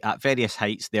sky at various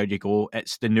heights, there you go.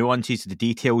 It's the nuances, the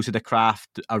details of the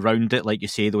craft around it, like you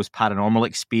say, those paranormal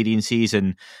experiences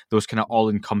and those kind of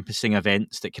all-encompassing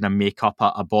events that kind of make up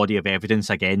a body of evidence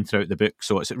again throughout the book.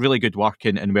 So it's really good work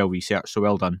and well-researched, so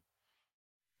well done.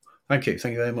 Thank you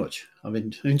very much. I've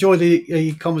enjoyed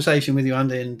the conversation with you,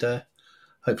 Andy, and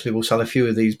hopefully we'll sell a few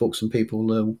of these books and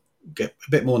people get a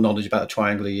bit more knowledge about a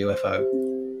triangular UFO.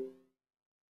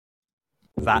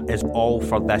 That is all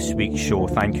for this week's show.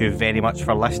 Thank you very much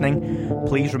for listening.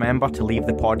 Please remember to leave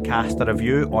the podcast a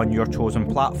review on your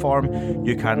chosen platform.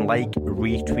 You can like,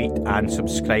 retweet and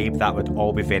subscribe. That would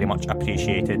all be very much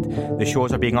appreciated. The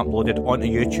shows are being uploaded onto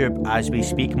YouTube as we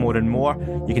speak more and more.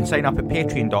 You can sign up at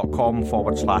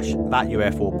patreon.com/That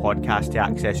UFO podcast to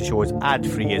access the shows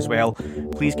ad-free as well.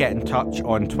 Please get in touch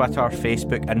on Twitter,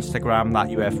 Facebook, Instagram, That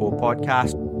UFO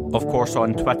podcast. Of course,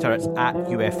 on Twitter, it's at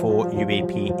UFO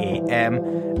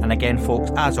UAPAM. And again, folks,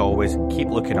 as always, keep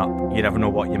looking up. You never know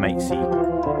what you might see.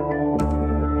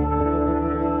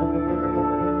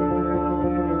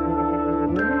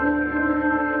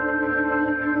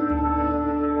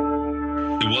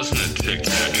 It wasn't a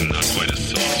tic-tac and not quite a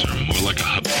saucer, more like a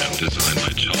hubcap designed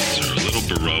by Chaucer, a little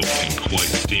baroque and quite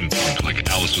steampunk, like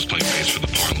Alice was playing bass for the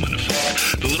Parliament of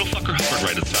Folk. The little fucker hovered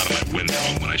right outside of my window,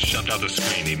 and when I shoved out the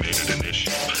screen, he made it an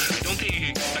issue. I don't think he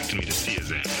expected me to see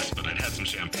his ass, but I'd had some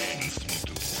champagne and smoked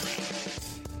a little.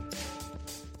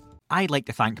 I'd like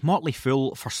to thank Motley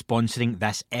Fool for sponsoring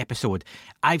this episode.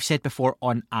 I've said before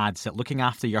on ads that looking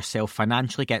after yourself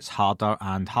financially gets harder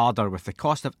and harder with the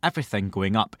cost of everything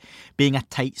going up. Being a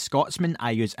tight Scotsman,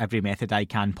 I use every method I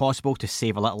can possible to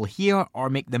save a little here or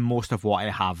make the most of what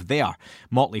I have there.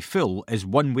 Motley Fool is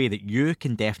one way that you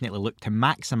can definitely look to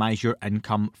maximise your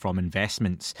income from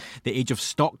investments. The age of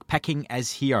stock picking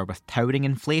is here. With towering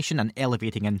inflation and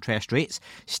elevating interest rates,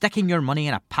 sticking your money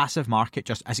in a passive market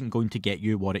just isn't going to get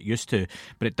you what it used to,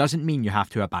 but it doesn't mean you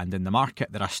have to abandon the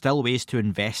market. There are still ways to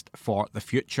invest for the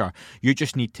future. You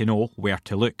just need to know where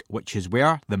to look, which is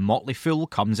where the Motley Fool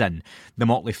comes in. The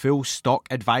Motley Fool Stock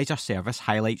Advisor Service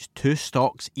highlights 2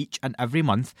 stocks each and every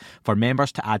month for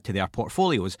members to add to their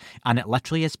portfolios, and it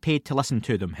literally is paid to listen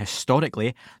to them.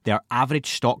 Historically, their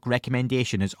average stock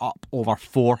recommendation is up over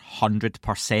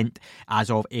 400%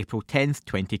 as of April 10th,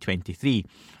 2023.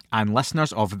 And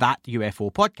listeners of That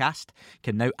UFO podcast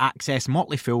can now access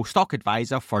Motley Fool Stock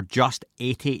Advisor for just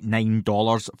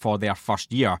 $89 for their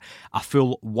first year, a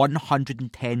full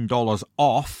 $110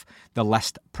 off the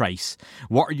list price.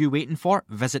 What are you waiting for?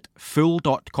 Visit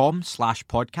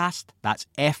fool.com/podcast. That's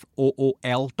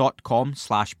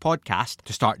FOOL.com/podcast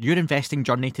to start your investing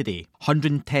journey today.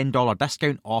 $110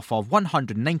 discount off of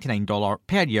 $199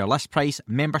 per year list price.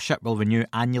 Membership will renew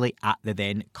annually at the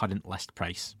then current list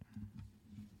price.